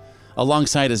actions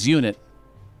alongside his unit,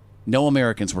 no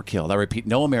Americans were killed. I repeat,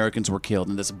 no Americans were killed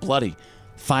in this bloody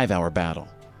 5-hour battle.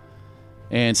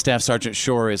 And Staff Sergeant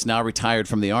Scherer is now retired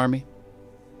from the Army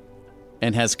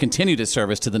and has continued his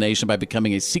service to the nation by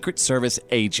becoming a Secret Service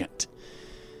agent.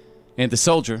 And the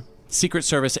soldier, Secret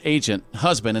Service agent,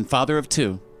 husband, and father of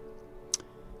 2,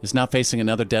 is now facing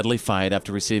another deadly fight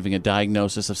after receiving a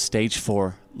diagnosis of stage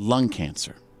 4 lung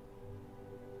cancer.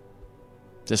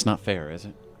 Just not fair, is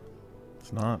it?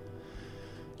 It's not.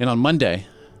 And on Monday,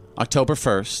 October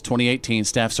 1st, 2018,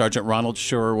 Staff Sergeant Ronald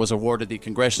Scherer was awarded the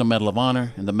Congressional Medal of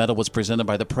Honor, and the medal was presented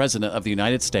by the President of the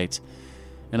United States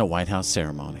in a White House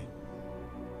ceremony.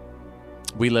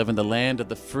 We live in the land of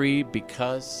the free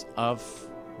because of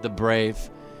the brave.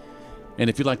 And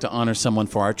if you'd like to honor someone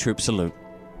for our troop salute,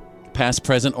 past,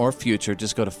 present, or future,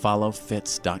 just go to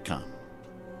followfitz.com.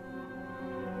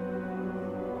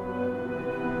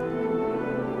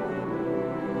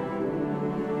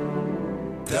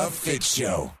 The Fitz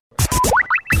Show.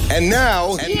 And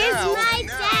now, Here's my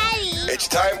daddy. it's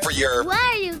time for your Why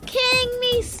are you kidding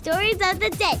me? Stories of the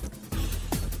day.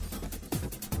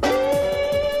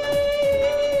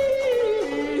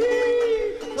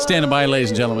 Standing by,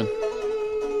 ladies and gentlemen.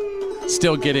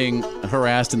 Still getting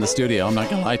harassed in the studio. I'm not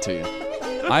going to lie to you.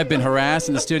 I've been harassed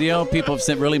in the studio. People have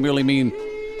sent really, really mean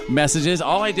messages.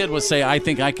 All I did was say, I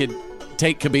think I could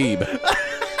take Khabib.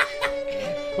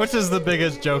 Which is the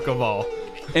biggest joke of all.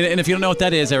 And if you don't know what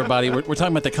that is, everybody, we're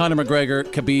talking about the Conor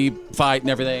McGregor-Khabib fight and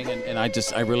everything. And I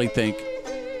really think,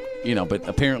 but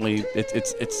apparently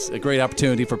it's a great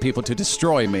opportunity for people to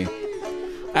destroy me.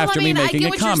 After me making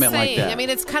a comment like that. I mean,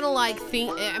 it's kind of like,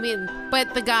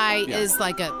 but the guy is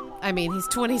like he's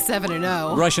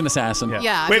 27-0. Russian assassin.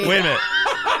 Yeah. Wait a minute.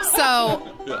 So.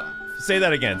 Say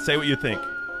that again. Say what you think.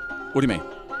 What do you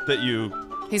mean?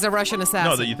 He's a Russian assassin.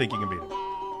 No, that you think you can beat him.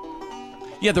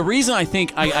 Yeah, the reason I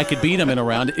think I could beat him in a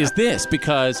round is this,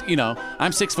 because,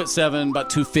 I'm 6'7", about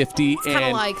 250. It's kind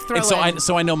of like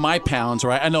so I know my pounds,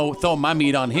 right? I know throw my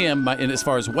meat on him as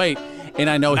far as weight. And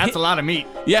I know that's a lot of meat.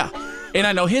 Yeah. And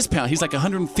I know his pound. He's like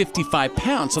 155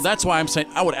 pounds. So that's why I'm saying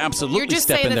I would absolutely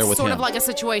step in there with him. You're just saying it's sort of like a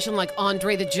situation like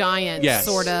Andre the Giant,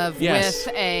 sort of, with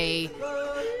a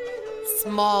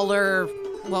smaller.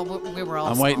 Well, we were all.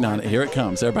 I'm waiting on it. Here it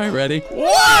comes. Everybody ready?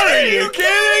 What? Are you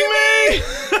kidding me?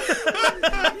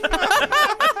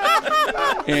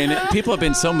 And people have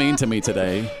been so mean to me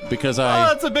today because Oh,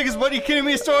 that's the biggest "what are you kidding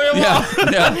me" story of all.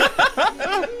 Yeah.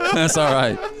 That's all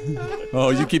right. Oh,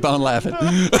 you keep on laughing.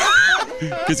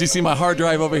 Because you see my hard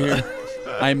drive over here.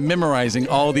 I'm memorizing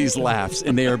all these laughs,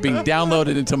 and they are being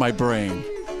downloaded into my brain.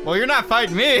 Well, you're not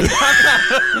fighting me.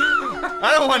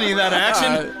 I don't want any of that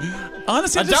action.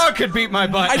 Honestly, a dog could beat my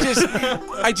butt.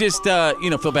 I just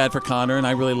feel bad for Conor, and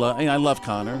I really love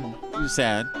Conor. He's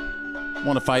sad.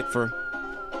 Want to fight for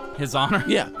his honor?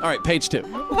 Yeah. All right, page 2.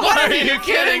 What are you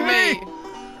kidding me?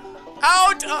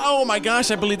 Out! Oh my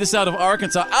gosh, I believe this is out of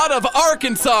Arkansas. Out of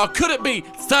Arkansas, could it be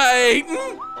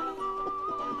Satan?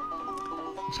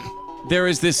 There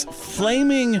is this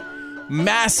flaming,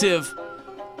 massive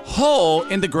hole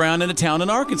in the ground in a town in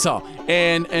Arkansas,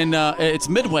 and it's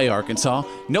Midway, Arkansas.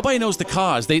 Nobody knows the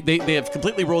cause. They have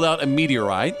completely ruled out a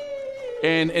meteorite,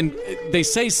 and they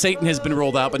say Satan has been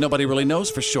ruled out, but nobody really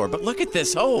knows for sure. But look at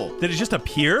this hole. Did it just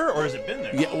appear, or has it been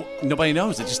there? Yeah, nobody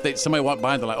knows. It's just somebody walked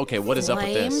by and they're like, okay, what is up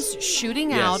with this? Flames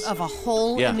shooting out of a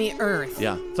hole in the earth.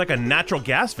 Yeah, it's like a natural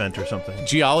gas vent or something.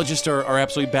 Geologists are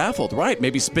absolutely baffled. Right?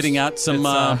 Maybe spitting out some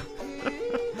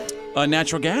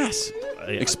natural gas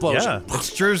explosion. Yeah.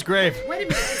 It's Drew's grave. Wait a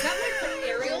minute, is that like from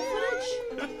aerial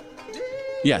footage?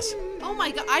 Yes. Oh my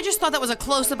God. I just thought that was a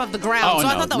close-up of the ground, so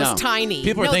I thought that was tiny.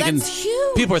 People are thinking, that's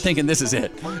huge. People are thinking this is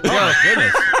it. Oh,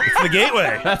 goodness. It's the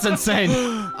gateway. That's insane.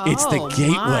 It's the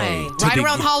gateway. Right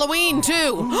around Halloween,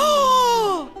 too.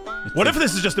 What if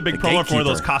this is just a big promo for one of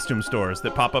those costume stores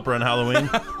that pop up around Halloween?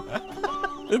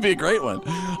 It'd be a great one.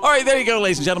 All right, there you go,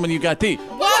 ladies and gentlemen. You got the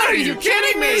What are you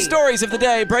kidding me? Stories of the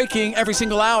day breaking every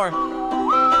single hour.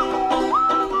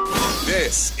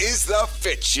 This is the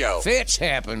Fitz Show. Fitz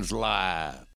happens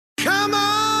live. Come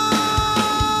on!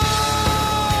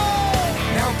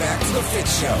 Now back to the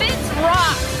Fitz Show. Fitz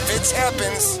rock. Fitz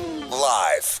happens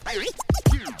live.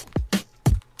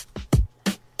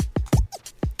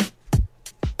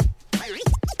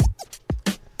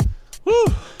 Whew.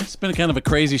 It's been kind of a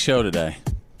crazy show today.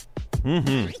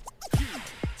 Mm-hmm.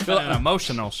 It's been an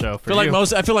emotional show for you.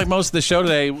 I feel like most of the show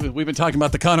today, we've been talking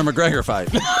about the Conor McGregor fight.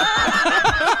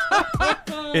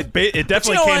 It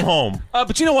definitely came home.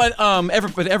 But you know what?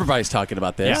 Everybody's talking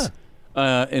about this.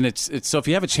 Yeah. And it's so if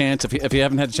you have a chance, if you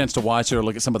haven't had a chance to watch it or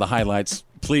look at some of the highlights,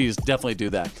 please definitely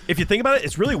do that. If you think about it,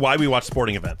 it's really why we watch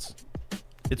sporting events.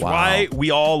 It's why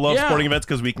we all love sporting events,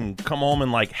 because we can come home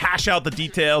and like hash out the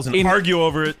details and argue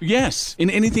over it. Yes, and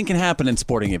anything can happen in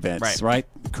sporting events, right?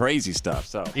 Crazy stuff.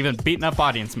 So even beating up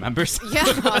audience members. Yeah,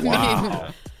 I mean.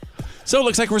 Wow. So it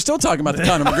looks like we're still talking about the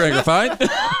Conor McGregor fight.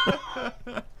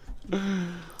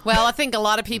 Well, I think a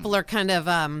lot of people are kind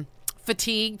of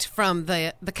fatigued from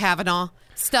the Kavanaugh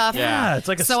stuff. Yeah, it's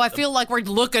like so I feel like we're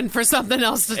looking for something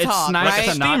else to talk. It's nice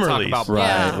right? to not talk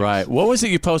about. Right. What was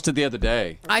it you posted the other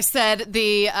day? I said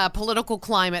the political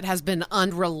climate has been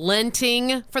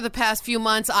unrelenting for the past few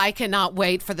months. I cannot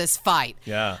wait for this fight.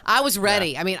 Yeah, I was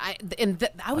ready. I mean,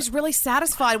 I was really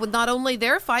satisfied with not only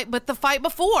their fight but the fight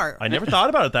before. I never thought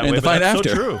about it that and way, the but fight that's after.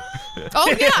 so true.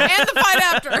 Oh yeah, and the fight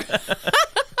after.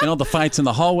 And all the fights in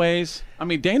the hallways. I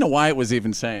mean, Dana White was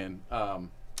even saying,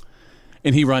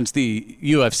 and he runs the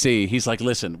UFC. He's like,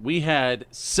 listen, we had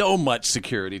so much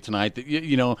security tonight that,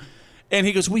 you know, and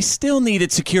he goes, we still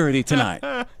needed security tonight.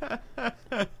 But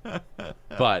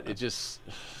but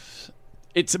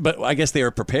I guess they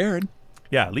were prepared.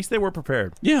 Yeah, at least they were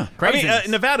prepared. Yeah. I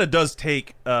mean, Nevada does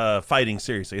take fighting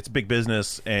seriously. It's big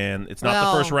business, and it's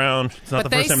not the first round. It's not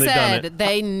the first time they've done it.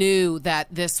 They knew that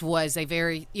this was a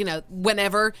very,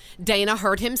 whenever Dana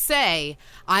heard him say,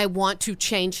 I want to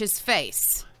change his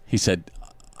face. He said,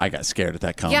 I got scared at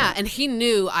that comment. Yeah, and he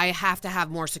knew I have to have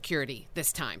more security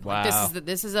this time. Wow. Like,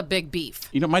 this is a big beef.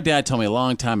 You know, my dad told me a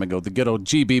long time ago, the good old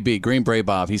GBB, Green Beret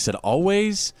Bob, he said,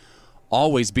 always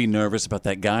be nervous about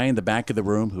that guy in the back of the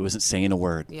room who isn't saying a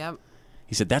word. Yep.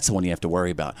 He said, that's the one you have to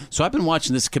worry about. So I've been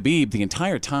watching this Khabib the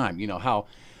entire time, you know, how,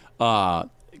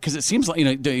 because it seems like, you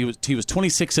know, he was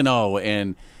 26-0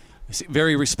 and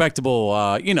very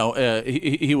respectable,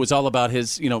 he was all about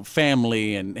his,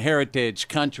 family and heritage,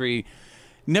 country,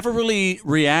 never really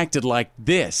reacted like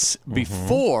this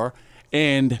before.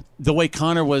 And the way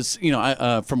Conor was,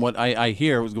 from what I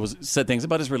hear, was said things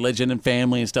about his religion and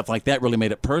family and stuff like that, really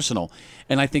made it personal.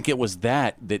 And I think it was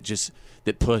that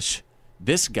pushed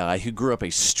this guy who grew up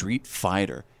a street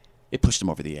fighter. It pushed him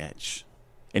over the edge,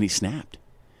 and he snapped.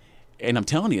 And I'm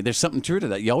telling you, there's something true to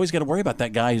that. You always got to worry about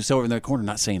that guy who's over in the corner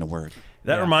not saying a word.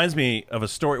 That reminds me of a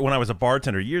story when I was a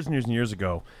bartender years and years and years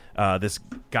ago. This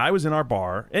guy was in our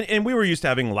bar, and we were used to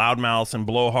having loudmouths and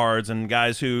blowhards and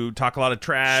guys who talk a lot of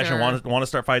trash and want to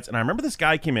start fights. And I remember this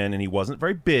guy came in, and he wasn't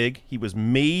very big. He was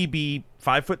maybe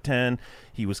 5'10".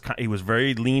 He was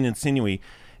very lean and sinewy,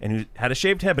 and he had a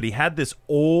shaved head, but he had this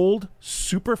old,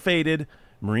 super faded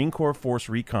Marine Corps Force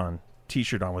Recon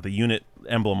T-shirt on with a unit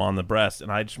emblem on the breast. And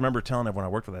I just remember telling everyone I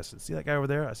worked with, I said, see that guy over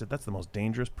there? I said, that's the most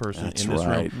dangerous person in this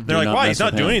room. They're like, why? He's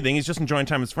not doing anything. He's just enjoying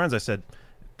time with his friends. I said,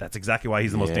 that's exactly why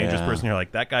he's the most dangerous person here.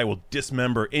 Like, that guy will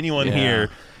dismember anyone here.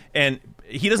 And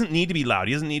he doesn't need to be loud.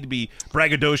 He doesn't need to be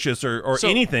braggadocious or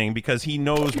anything, because he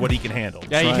knows what he can handle.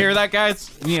 Yeah, you hear that,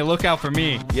 guys? You need to look out for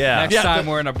me. Yeah. Next time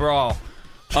we're in a brawl.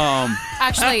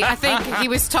 Actually, I think he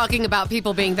was talking about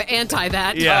people being the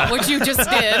anti-that, which you just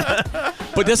did.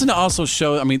 But doesn't it also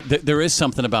show, I mean, there is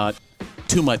something about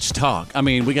too much talk. I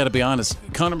mean, we got to be honest.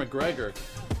 Conor McGregor,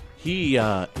 he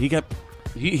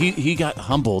got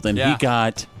humbled, and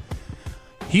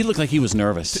he looked like he was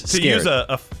nervous.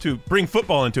 To bring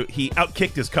football into it, he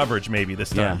outkicked his coverage maybe this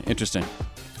time. Yeah, interesting.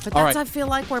 But that's, I feel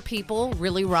like, where people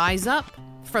really rise up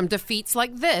from defeats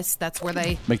like this, that's where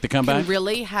they make the comeback. Can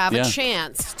really have Yeah. a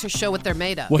chance to show what they're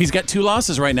made of. Well, he's got 2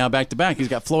 losses right now, back to back. He's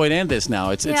got Floyd and this now.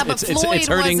 It's Yeah, but Floyd it's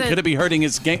hurting. wasn't- Could it be hurting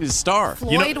his star?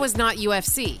 Floyd was not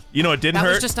UFC. You know, it didn't That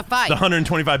hurt. was just a fight. The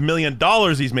 $125 million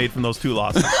he's made from those 2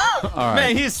 losses. All right.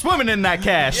 Man, he's swimming in that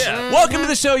cash. Welcome to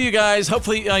the show, you guys.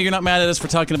 Hopefully, you're not mad at us for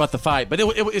talking about the fight, but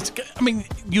it's. I mean,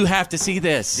 you have to see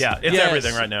this. Yeah, it's Yes.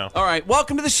 everything right now. All right,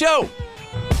 welcome to the show.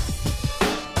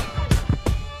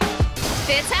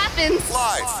 Fitz happens.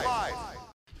 Live.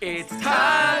 It's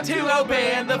time to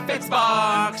open the Fitz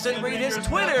box and read his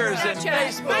Twitters and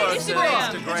Facebooks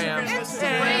and Instagrams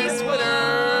and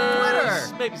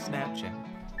Twitter. Maybe Snapchat.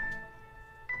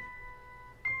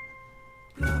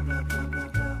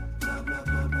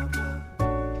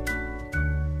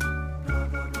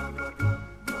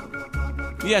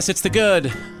 Yes, it's the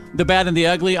good, the bad, and the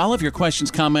ugly. All of your questions,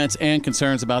 comments, and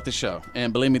concerns about the show.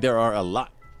 And believe me, there are a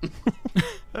lot.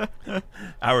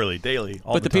 Hourly, daily,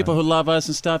 all But the people who love us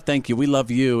and stuff, thank you. We love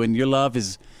you, and your love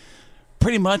is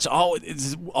pretty much all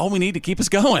we need to keep us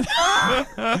going.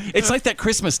 It's like that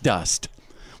Christmas dust.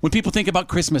 When people think about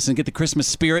Christmas and get the Christmas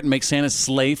spirit and make Santa's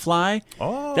sleigh fly,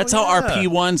 that's how our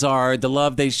P1s are, the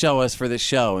love they show us for this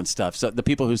show and stuff. So the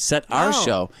people who set our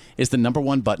show is the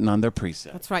 #1 button on their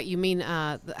preset. That's right. You mean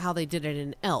how they did it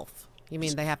in Elf. You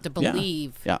mean they have to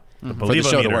believe. Yeah. The For the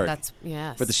show to believe-o-meter. work. That's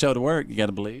yes. For the show to work, you got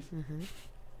to believe.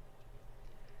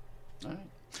 All right.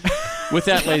 With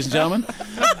that, ladies and gentlemen,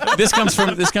 this comes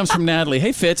from Natalie.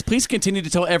 Hey, Fitz, please continue to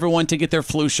tell everyone to get their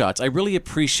flu shots. I really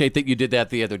appreciate that you did that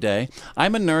the other day.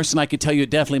 I'm a nurse, and I can tell you it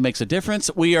definitely makes a difference.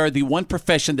 We are the one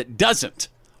profession that doesn't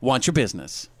want your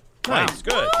business. Nice,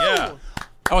 good, yeah.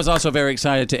 I was also very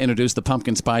excited to introduce the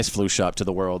pumpkin spice flu shot to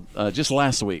the world just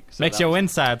last week. So Makes that your was-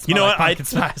 insides You smell know like what? pumpkin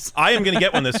spice. I am going to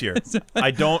get one this year.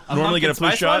 I don't normally get a flu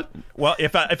pumpkin spice shot. Well,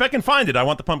 if I can find it, I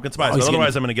want the pumpkin spice. Oh, But he's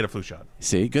otherwise, getting- I'm going to get a flu shot.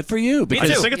 See, good for you. I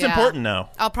just think it's important now.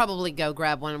 I'll probably go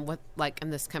grab one in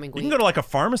this coming week. You can go to like a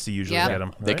pharmacy usually Yep. to get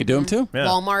them. They could do them too. Yeah.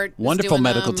 Walmart is Wonderful doing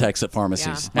medical them. techs at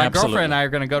pharmacies. My Absolutely. girlfriend and I are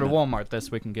going to go to Walmart this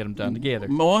week and get them done together.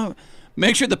 Well,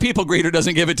 make sure the people greeter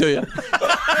doesn't give it to you.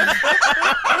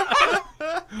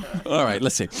 All right,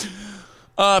 let's see.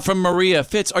 From Maria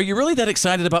Fitz, are you really that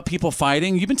excited about people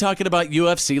fighting? You've been talking about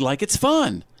UFC like it's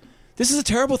fun. This is a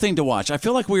terrible thing to watch. I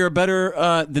feel like we are better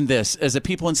than this as a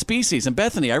people and species. And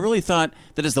Bethany, I really thought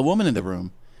that as the woman in the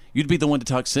room, you'd be the one to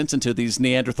talk sense into these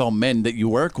Neanderthal men that you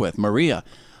work with. Maria,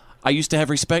 I used to have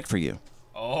respect for you.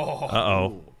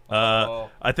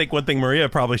 I think one thing Maria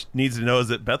probably needs to know is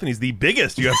that Bethany's the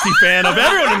biggest UFC fan of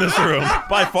everyone in this room,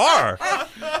 by far.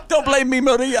 Don't blame me,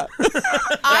 Maria.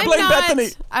 I'm blame not, Bethany.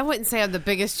 I wouldn't say I'm the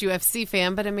biggest UFC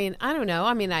fan, but I mean, I don't know.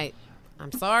 I mean,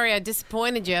 I'm sorry I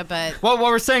disappointed you, but Well,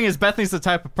 what we're saying is Bethany's the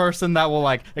type of person that will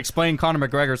like explain Conor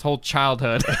McGregor's whole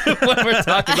childhood when we're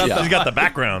talking about He's got the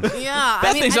background. yeah.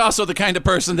 Bethany's also the kind of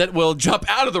person that will jump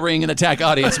out of the ring and attack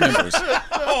audience members. A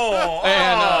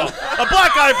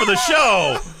black eye for the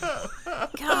show.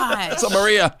 God. So,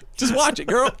 Maria, just watch it,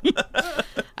 girl.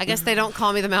 I guess they don't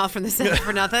call me the mouth from the center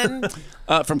for nothing.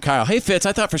 From Kyle. Hey, Fitz,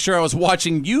 I thought for sure I was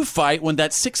watching you fight when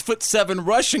that 6'7"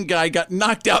 Russian guy got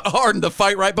knocked out hard in the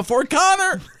fight right before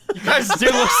Connor. You guys do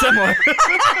look similar.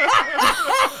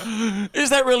 Is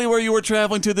that really where you were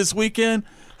traveling to this weekend?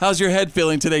 How's your head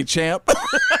feeling today, champ?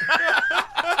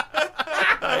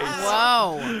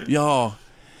 Whoa. Y'all,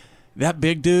 that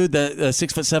big dude, the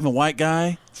 6'7" white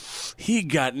guy, he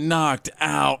got knocked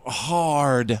out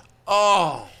hard.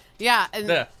 Oh. Yeah. And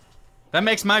That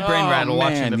makes my brain rattle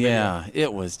watching the video. Yeah,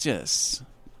 it was just...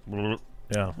 Yeah.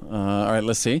 All right,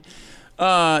 let's see.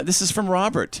 This is from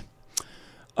Robert.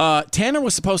 Tanner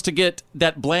was supposed to get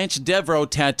that Blanche Devereaux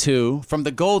tattoo from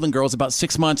the Golden Girls about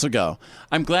 6 months ago.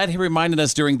 I'm glad he reminded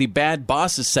us during the Bad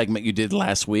Bosses segment you did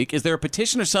last week. Is there a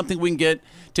petition or something we can get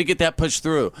to get that pushed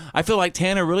through? I feel like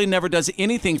Tanner really never does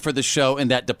anything for the show in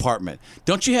that department.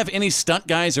 Don't you have any stunt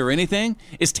guys or anything?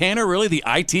 Is Tanner really the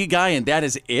IT guy and that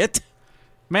is it?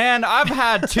 Man, I've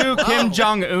had 2 Kim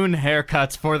Jong-un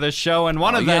haircuts for this show, and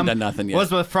one of you ain't them done nothing yet.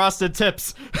 was with frosted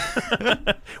tips.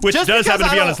 Which Just does because happen to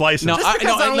I be on don't- his license. No, Just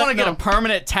because I don't want to get no. a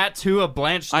permanent tattoo of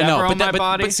Blanche I know, Devereaux but on my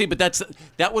body. but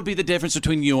that would be the difference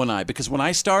between you and I. Because when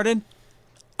I started,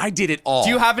 I did it all. Do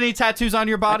you have any tattoos on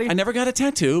your body? I never got a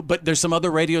tattoo, but there's some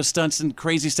other radio stunts and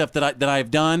crazy stuff that I've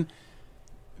done.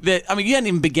 That I mean, you hadn't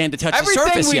even began to touch the surface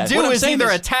Everything we yet. do What I'm is saying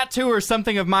either a tattoo or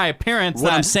something of my appearance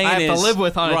what that I'm saying I have is, to live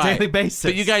with on a right. daily basis.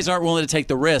 But you guys aren't willing to take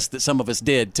the risk that some of us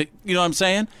did. You know what I'm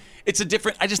saying? It's a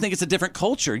different. I just think it's a different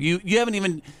culture. You haven't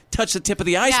even touched the tip of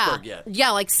the iceberg yet.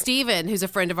 Yeah, like Steven, who's a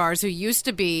friend of ours who used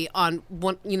to be on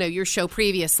your show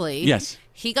previously. Yes.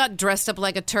 he got dressed up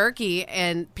like a turkey,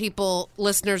 and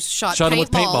listeners shot him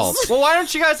with paintballs. Well, why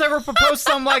don't you guys ever propose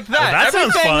something like that? Well, that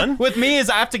sounds fun. With me is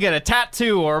I have to get a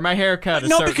tattoo or my haircut.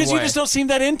 No, because you just don't seem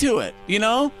that into it. You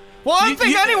know. Well, I don't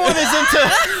think anyone is into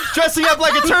dressing up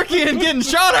like a turkey and getting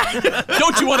shot at.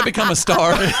 Don't you want to become a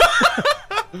star? All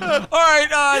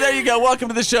right, there you go. Welcome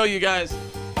to the show, you guys.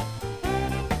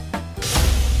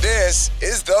 This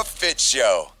is the Fitz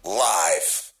Show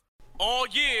live. Oh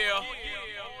yeah.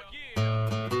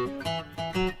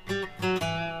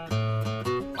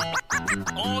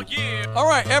 Oh yeah. All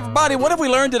right, everybody, what have we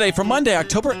learned today for Monday,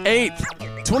 October 8th,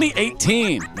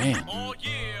 2018? Man.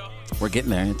 We're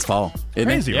getting there. It's fall.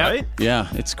 Crazy, right? Yeah,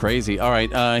 it's crazy. All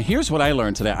right, here's what I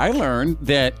learned today. I learned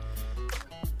that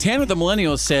Tanner the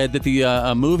Millennial said that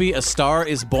the movie A Star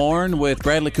Is Born with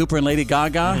Bradley Cooper and Lady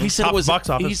Gaga, he said Top it was box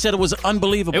office. He said it was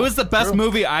unbelievable. It was the best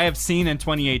movie I have seen in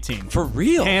 2018. For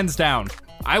real? Hands down.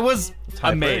 I was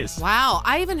amazed. Wow.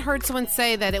 I even heard someone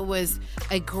say that it was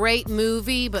a great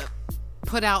movie, but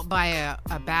put out by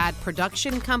a bad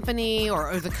production company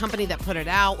or the company that put it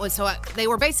out. So they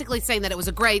were basically saying that it was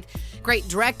a great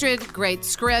directed, great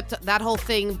script, that whole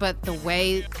thing, but the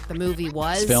way the movie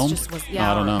was filmed? just was,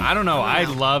 I don't know. I don't know. I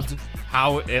loved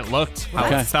how it looked, how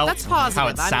it felt, that's positive. how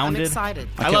it sounded. I'm excited.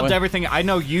 I loved everything. I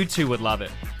know you two would love it.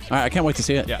 All right, I can't wait to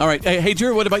see it. Yeah. All right, hey,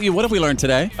 Drew, what about you? What have we learned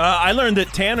today? I learned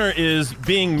that Tanner is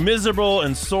being miserable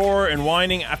and sore and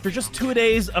whining after just 2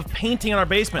 days of painting in our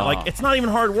basement. Like, it's not even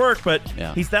hard work, but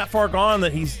he's that far gone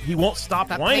that he won't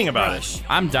stop whining about it.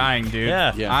 I'm dying, dude.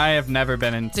 Yeah. I have never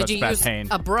been in such bad pain. Did you use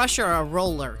a brush or a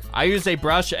roller? I used a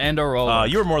brush and a roller.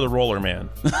 You were more the roller man.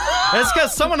 That's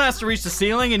because someone has to reach the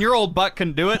ceiling, and your old butt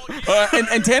can do it.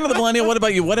 And Tanner the Millennial, what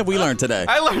about you? What have we learned today?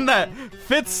 I learned that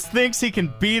Fitz thinks he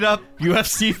can beat up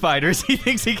UFC fighters. He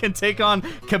thinks he can take on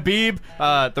Khabib,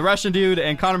 the Russian dude,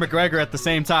 and Conor McGregor at the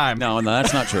same time. No,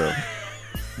 that's not true.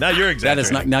 Now you're exaggerating. That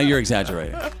is not. Now you're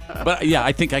exaggerating. But yeah,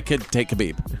 I think I could take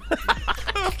Khabib.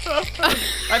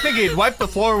 I think he'd wipe the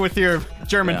floor with your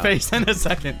German face in a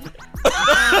second.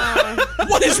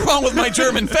 What is wrong with my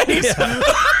German face?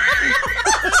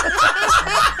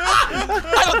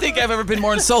 I don't think I've ever been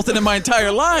more insulted in my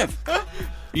entire life.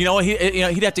 You know,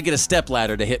 he'd have to get a step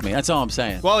ladder to hit me. That's all I'm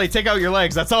saying. Well, he take out your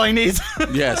legs. That's all he needs.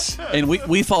 Yes, and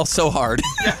we fall so hard.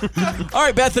 All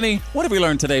right, Bethany, what have we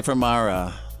learned today from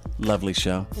our lovely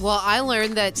show? Well, I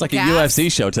learned that it's like a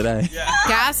UFC show today.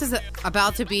 Gas is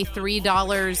about to be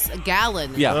 $3 a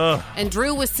gallon. Yeah. Ugh. And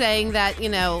Drew was saying that,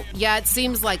 it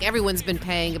seems like everyone's been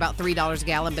paying about $3 a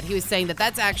gallon, but he was saying that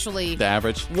that's actually the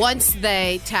average once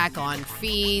they tack on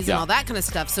fees and all that kind of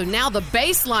stuff. So now the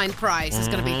baseline price is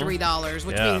going to be $3,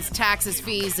 which means taxes,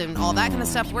 fees, and all that kind of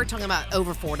stuff. We're talking about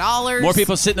over $4. More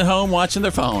people sitting at home watching their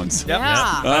phones. Yep.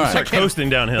 Yeah. All right. Start coasting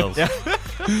down hills.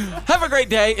 Have a great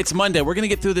day. It's Monday. We're going to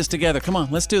get through this together. Come on,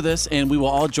 let's do this, and we will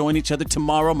all join each other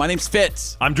tomorrow. My name's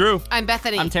Fitz. I'm Drew. I'm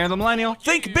Bethany. I'm Tanner the Millennial.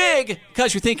 Think big,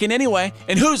 because you're thinking anyway.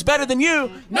 And who's better than you?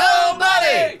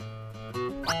 Nobody!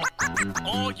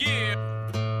 Oh, yeah.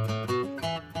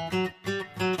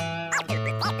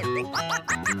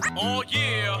 Oh,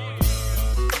 yeah.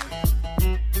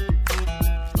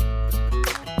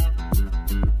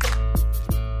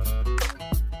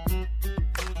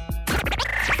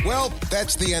 Well,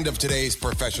 that's the end of today's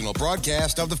professional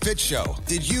broadcast of The Fitz Show.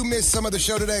 Did you miss some of the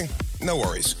show today? No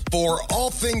worries. For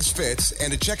all things Fitz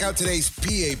and to check out today's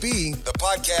PAB, the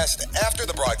podcast after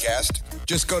the broadcast,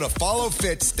 just go to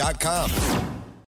followfitz.com.